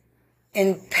religion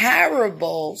in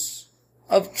parables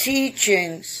of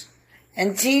teachings,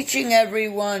 and teaching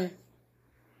everyone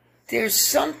there's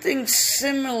something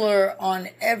similar on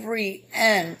every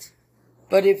end.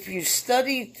 But if you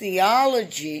study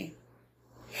theology,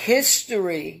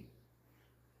 history,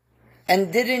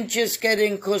 and didn't just get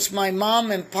in because my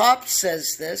mom and pop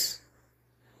says this,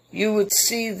 you would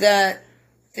see that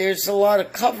there's a lot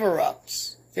of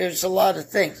cover-ups. There's a lot of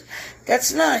things.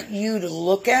 That's not you to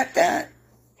look at that,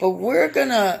 but we're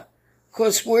gonna,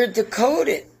 because we're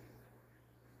decoded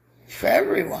for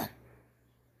everyone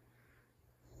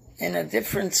in a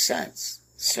different sense.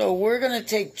 So we're gonna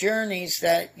take journeys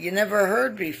that you never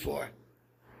heard before,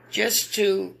 just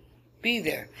to be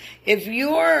there. If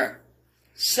you're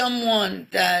someone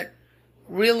that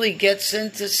really gets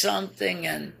into something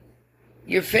and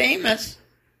you're famous,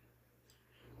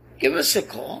 give us a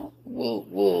call.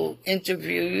 We'll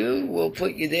interview you. We'll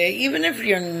put you there. Even if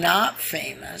you're not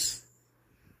famous,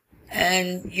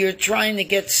 and you're trying to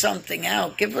get something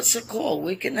out, give us a call.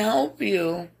 We can help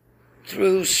you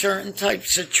through certain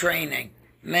types of training.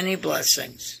 Many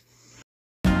blessings.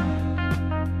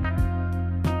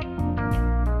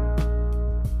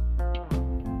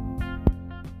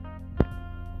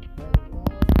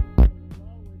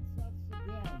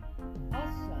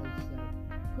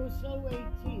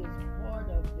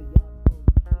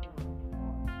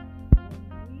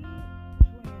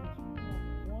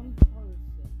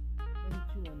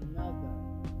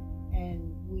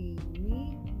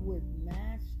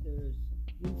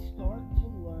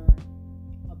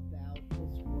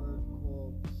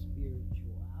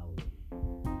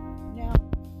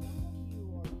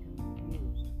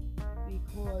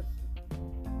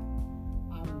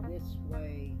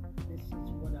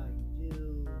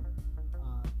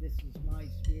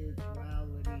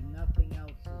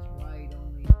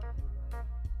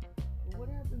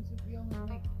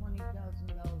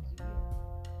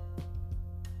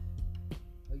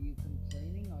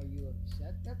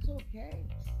 That's okay.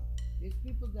 There's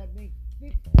people that make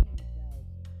 $15,000.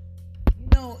 You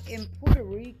know, in Puerto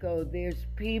Rico, there's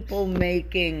people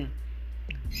making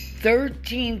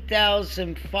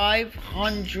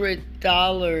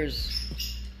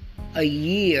 $13,500 a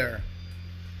year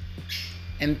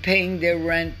and paying their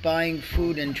rent, buying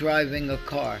food, and driving a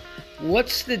car.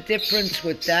 What's the difference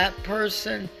with that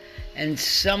person and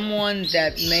someone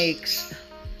that makes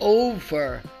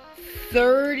over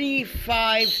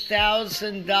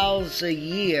 $35,000 a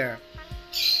year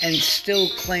and still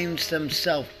claims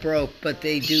themselves broke, but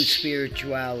they do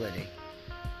spirituality?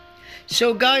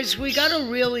 So guys, we got to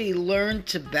really learn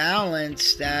to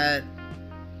balance that.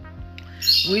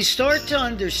 We start to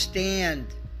understand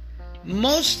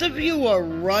most of you are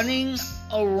running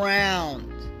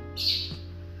around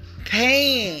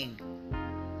paying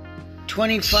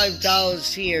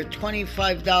 $25 here,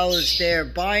 $25 there,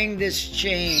 buying this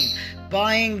chain,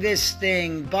 buying this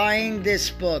thing, buying this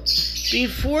book.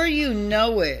 Before you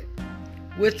know it,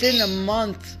 within a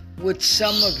month with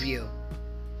some of you,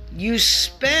 you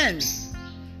spend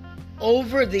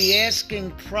over the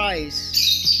asking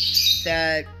price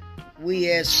that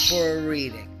we ask for a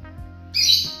reading.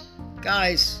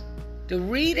 Guys, the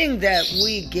reading that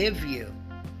we give you,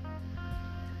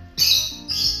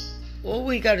 all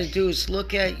we got to do is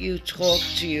look at you, talk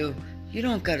to you. You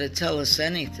don't got to tell us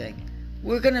anything.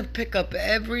 We're going to pick up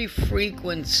every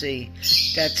frequency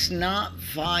that's not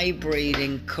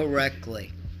vibrating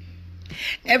correctly.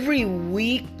 Every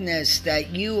weakness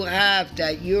that you have,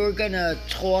 that you're going to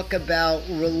talk about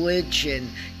religion,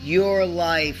 your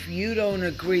life, you don't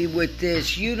agree with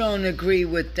this, you don't agree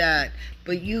with that,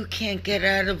 but you can't get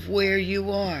out of where you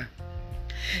are.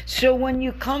 So when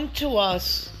you come to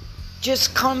us,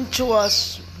 just come to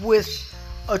us with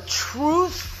a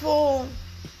truthful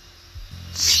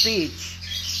speech.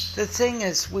 The thing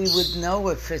is, we would know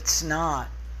if it's not.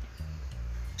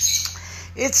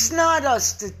 It's not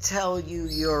us to tell you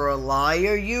you're a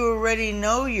liar. You already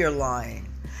know you're lying.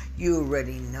 You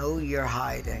already know you're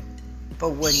hiding.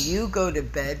 But when you go to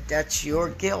bed, that's your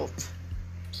guilt.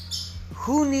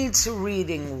 Who needs a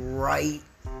reading right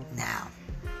now?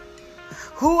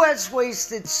 Who has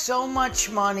wasted so much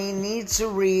money, needs a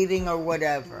reading or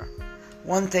whatever?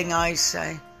 One thing I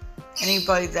say,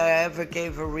 anybody that I ever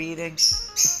gave a reading,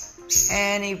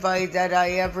 anybody that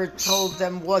I ever told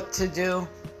them what to do,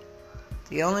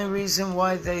 the only reason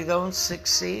why they don't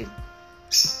succeed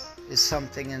is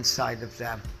something inside of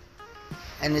them.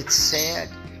 And it's sad.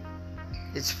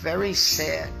 It's very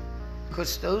sad,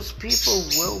 because those people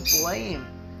will blame.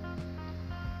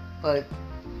 But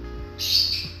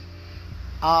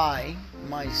I,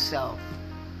 myself,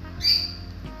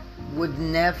 would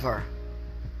never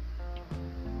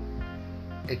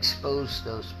expose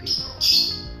those people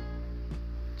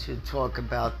to talk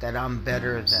about that I'm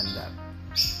better than them.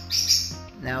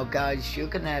 Now, guys, you're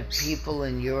going to have people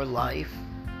in your life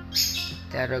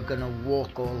that are going to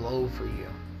walk all over you.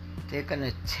 They're going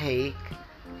to take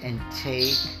and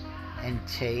take and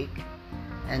take,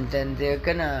 and then they're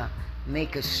going to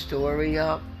make a story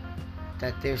up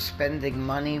that they're spending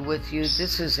money with you.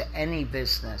 This is any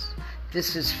business.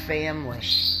 This is family.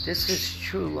 This is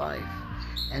true life.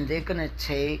 And they're going to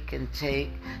take and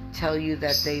take, tell you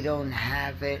that they don't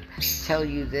have it, tell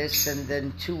you this, and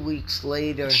then 2 weeks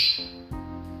later,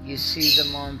 you see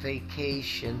them on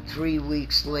vacation. 3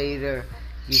 weeks later,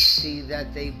 you see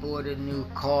that they bought a new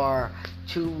car.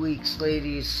 2 weeks later,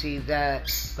 you see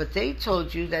that. But they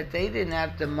told you that they didn't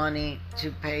have the money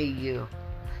to pay you.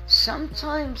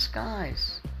 Sometimes,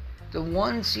 guys, the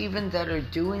ones even that are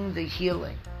doing the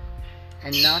healing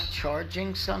and not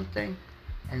charging something,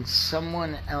 and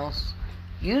someone else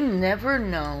You never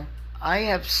know. I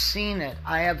have seen it.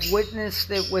 I have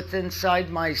witnessed it with inside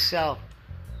myself.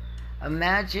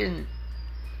 Imagine,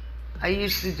 I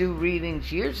used to do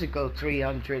readings years ago,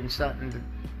 $300 and something.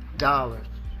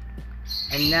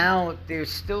 And now there's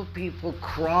still people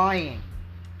crying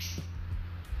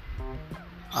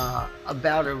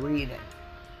about a reading.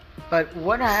 But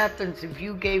what happens if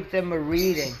you gave them a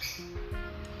reading?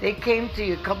 They came to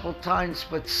you a couple times,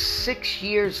 but 6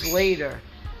 years later,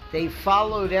 they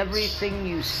followed everything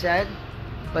you said,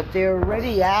 but they're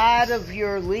already out of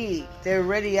your league. They're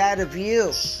already out of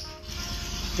you.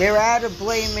 They're out of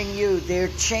blaming you. They're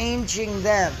changing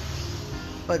them.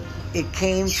 But it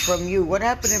came from you. What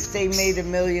happened if they made $1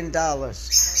 million?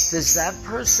 Does that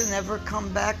person ever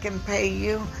come back and pay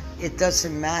you? It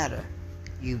doesn't matter.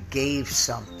 You gave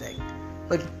something.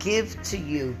 But give to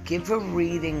you. Give a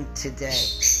reading today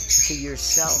to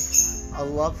yourself, a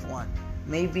loved one.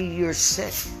 Maybe you're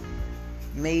sick.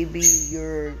 Maybe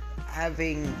you're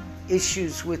having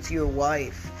issues with your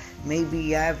wife. Maybe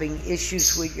you're having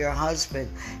issues with your husband.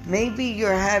 Maybe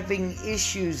you're having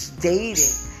issues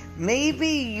dating. Maybe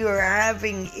you're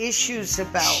having issues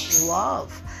about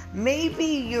love. Maybe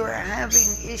you're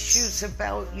having issues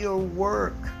about your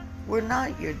work. We're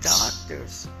not your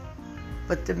doctors.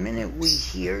 But the minute we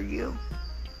hear you,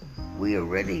 we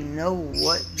already know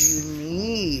what you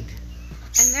need.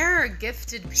 And there are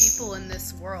gifted people in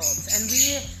this world, and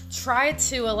we try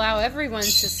to allow everyone to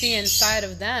see inside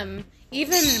of them,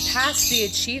 even past the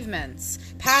achievements,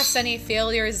 past any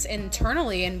failures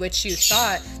internally in which you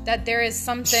thought that there is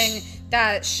something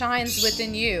that shines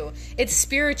within you. It's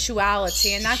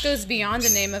spirituality, and that goes beyond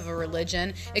the name of a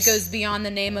religion. It goes beyond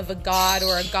the name of a god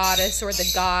or a goddess or the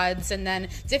gods, and then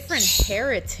different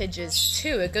heritages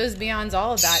too. It goes beyond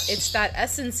all of that. It's that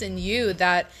essence in you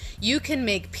that you can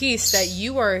make peace, that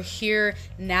you are here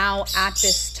now at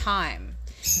this time.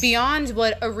 Beyond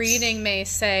what a reading may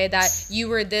say, that you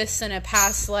were this in a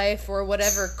past life or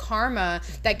whatever karma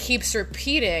that keeps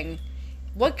repeating.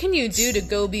 What can you do to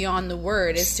go beyond the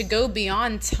word is to go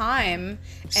beyond time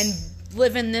and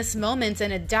live in this moment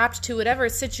and adapt to whatever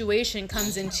situation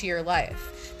comes into your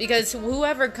life. Because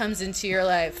whoever comes into your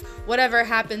life, whatever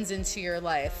happens into your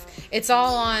life, it's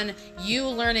all on you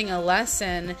learning a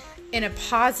lesson in a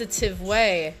positive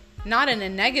way, not in a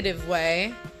negative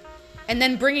way. And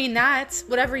then bringing that,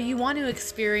 whatever you want to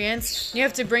experience, you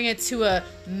have to bring it to a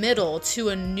middle, to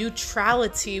a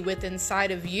neutrality within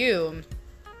inside of you.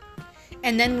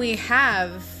 And then we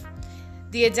have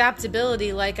the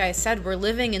adaptability, like I said, we're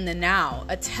living in the now,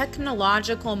 a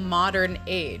technological modern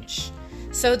age.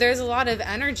 So there's a lot of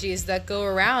energies that go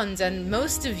around, and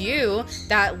most of you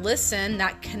that listen,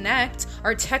 that connect,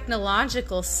 are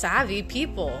technological savvy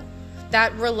people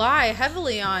that rely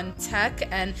heavily on tech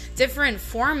and different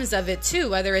forms of it too,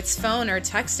 whether it's phone or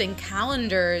texting,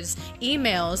 calendars,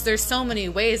 emails. There's so many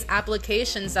ways,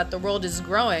 applications that the world is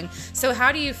growing. So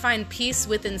how do you find peace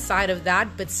within inside of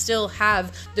that, but still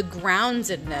have the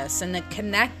groundedness and the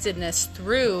connectedness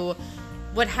through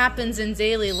what happens in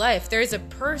daily life? There's a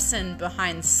person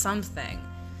behind something.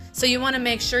 So you want to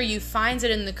make sure you find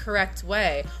it in the correct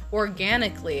way,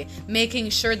 organically, making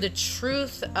sure the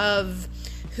truth of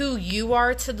who you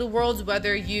are to the world,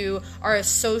 whether you are a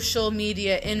social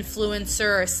media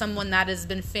influencer or someone that has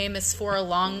been famous for a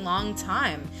long, long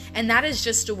time. And that is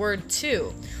just a word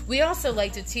too. We also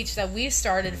like to teach that we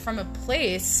started from a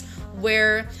place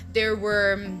where there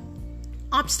were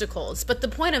obstacles. But the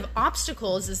point of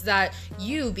obstacles is that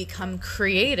you become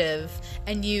creative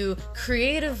and you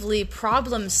creatively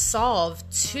problem solve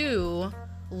to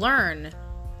learn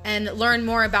and learn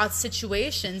more about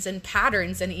situations and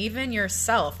patterns and even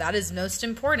yourself. That is most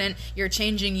important. You're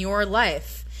changing your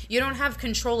life. You don't have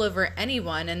control over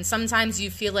anyone, and sometimes you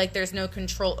feel like there's no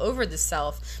control over the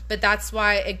self, but that's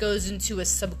why it goes into a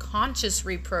subconscious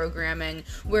reprogramming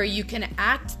where you can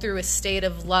act through a state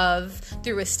of love,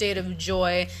 through a state of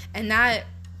joy, and that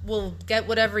will get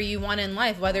whatever you want in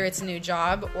life, whether it's a new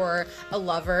job or a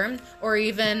lover or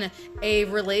even a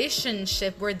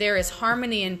relationship where there is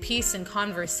harmony and peace and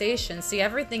conversation. See,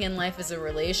 everything in life is a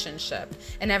relationship,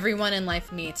 and everyone in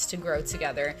life meets to grow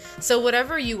together. So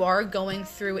whatever you are going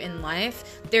through in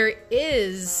life, there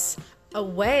is a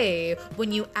way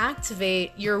when you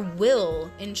activate your will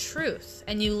in truth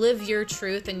and you live your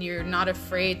truth and you're not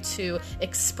afraid to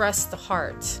express the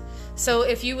heart. So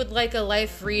if you would like a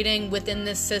life reading within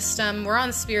this system, we're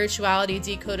on Spirituality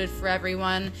Decoded for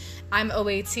Everyone. I'm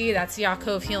OAT, that's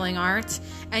Yaakov Healing Art,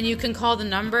 and you can call the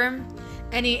number.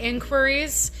 Any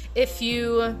inquiries, if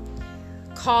you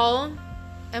call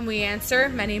and we answer,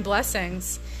 many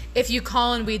blessings. If you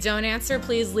call and we don't answer,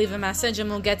 please leave a message and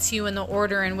we'll get to you in the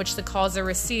order in which the calls are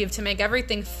received to make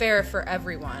everything fair for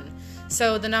everyone.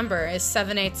 So the number is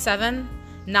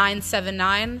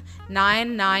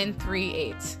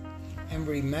 787-979-9938. And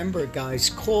remember, guys,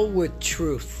 call with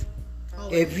truth.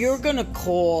 Always. If you're going to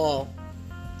call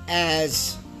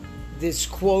as this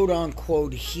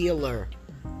quote-unquote healer,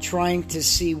 trying to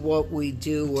see what we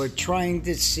do, or trying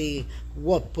to see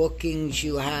what bookings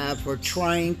you have, or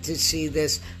trying to see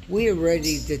this, we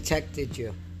already detected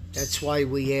you. That's why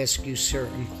we ask you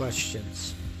certain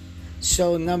questions.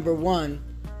 So number one,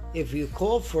 if you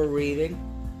call for a reading,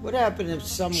 what happened if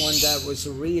someone that was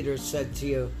a reader said to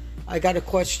you, I got a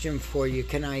question for you,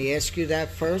 can I ask you that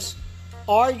first?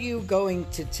 Are you going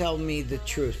to tell me the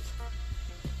truth?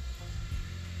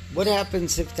 What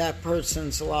happens if that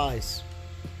person's lies?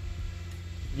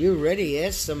 You already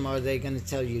asked them, are they going to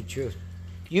tell you the truth?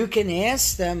 You can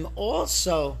ask them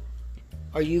also,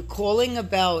 are you calling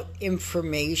about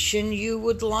information you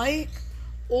would like?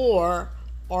 Or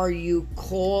are you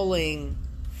calling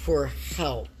for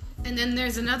help? And then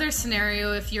there's another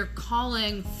scenario if you're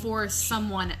calling for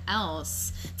someone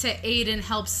else to aid and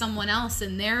help someone else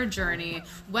in their journey,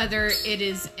 whether it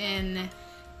is in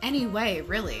any way,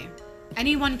 really.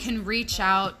 Anyone can reach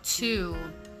out to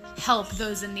help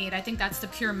those in need. I think that's the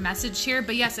pure message here.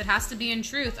 But yes, it has to be in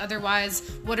truth. Otherwise,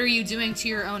 what are you doing to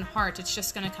your own heart? It's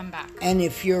just going to come back. And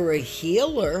if you're a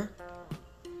healer,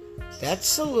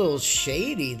 that's a little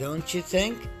shady, don't you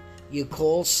think? You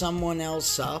call someone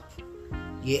else up,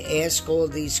 you ask all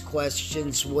these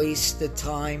questions, waste the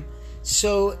time.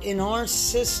 So in our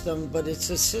system, but it's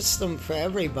a system for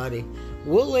everybody,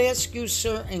 we'll ask you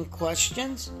certain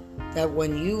questions that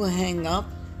when you hang up,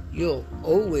 you'll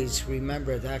always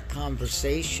remember that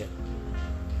conversation.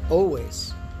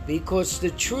 Always. Because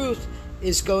the truth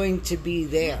is going to be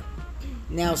there.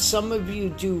 Now, some of you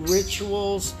do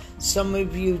rituals, some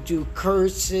of you do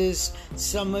curses,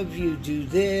 some of you do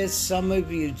this, some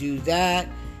of you do that.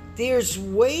 There's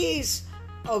ways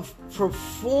of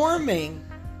performing,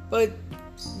 but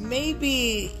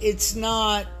maybe it's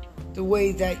not the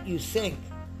way that you think.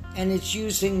 And it's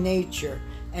using nature.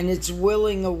 And it's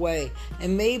willing away.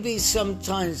 And maybe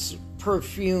sometimes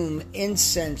perfume,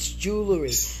 incense,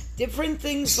 jewelry, different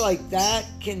things like that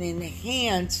can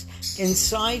enhance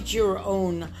inside your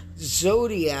own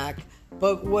zodiac.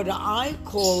 But what I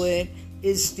call it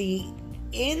is the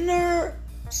inner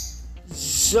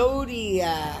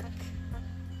zodiac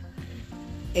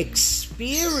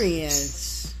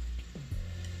experience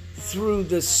through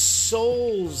the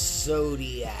soul's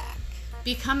zodiac.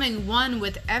 Becoming one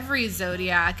with every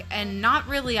zodiac and not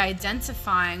really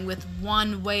identifying with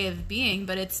one way of being,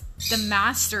 but it's the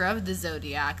master of the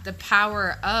zodiac, the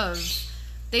power of,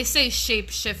 they say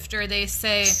shapeshifter, they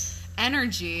say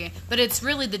energy, but it's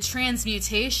really the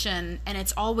transmutation and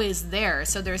it's always there.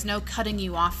 So there's no cutting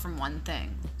you off from one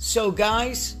thing. So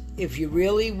guys, if you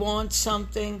really want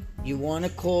something, you want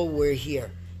to call, we're here.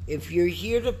 If you're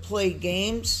here to play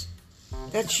games,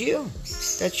 that's you.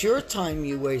 That's your time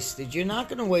you wasted. You're not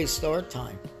going to waste our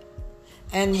time.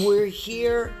 And we're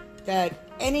here that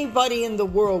anybody in the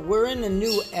world, we're in a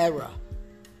new era.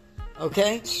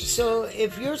 Okay? So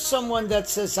if you're someone that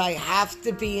says, I have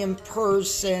to be in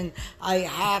person, I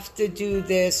have to do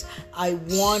this, I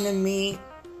want to meet,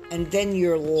 and then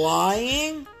you're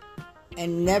lying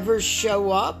and never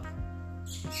show up,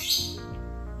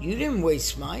 you didn't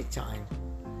waste my time.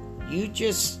 You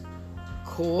just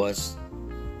caused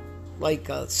like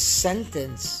a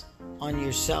sentence on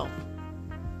yourself.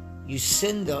 You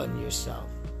sinned on yourself.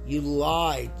 You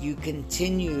lied. You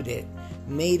continued it.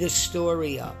 Made a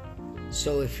story up.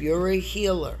 So if you're a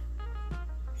healer,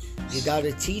 you got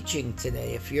a teaching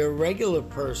today. If you're a regular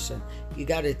person, you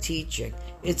got a teaching.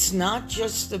 It's not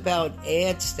just about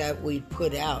ads that we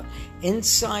put out.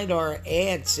 Inside our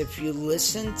ads, if you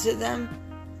listen to them,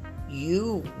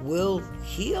 you will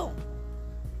heal.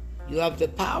 You have the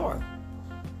power.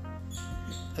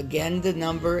 Again, the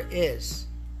number is?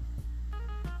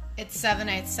 It's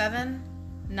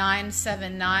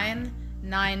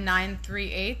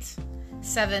 787-979-9938.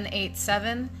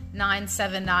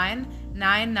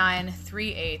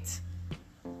 787-979-9938.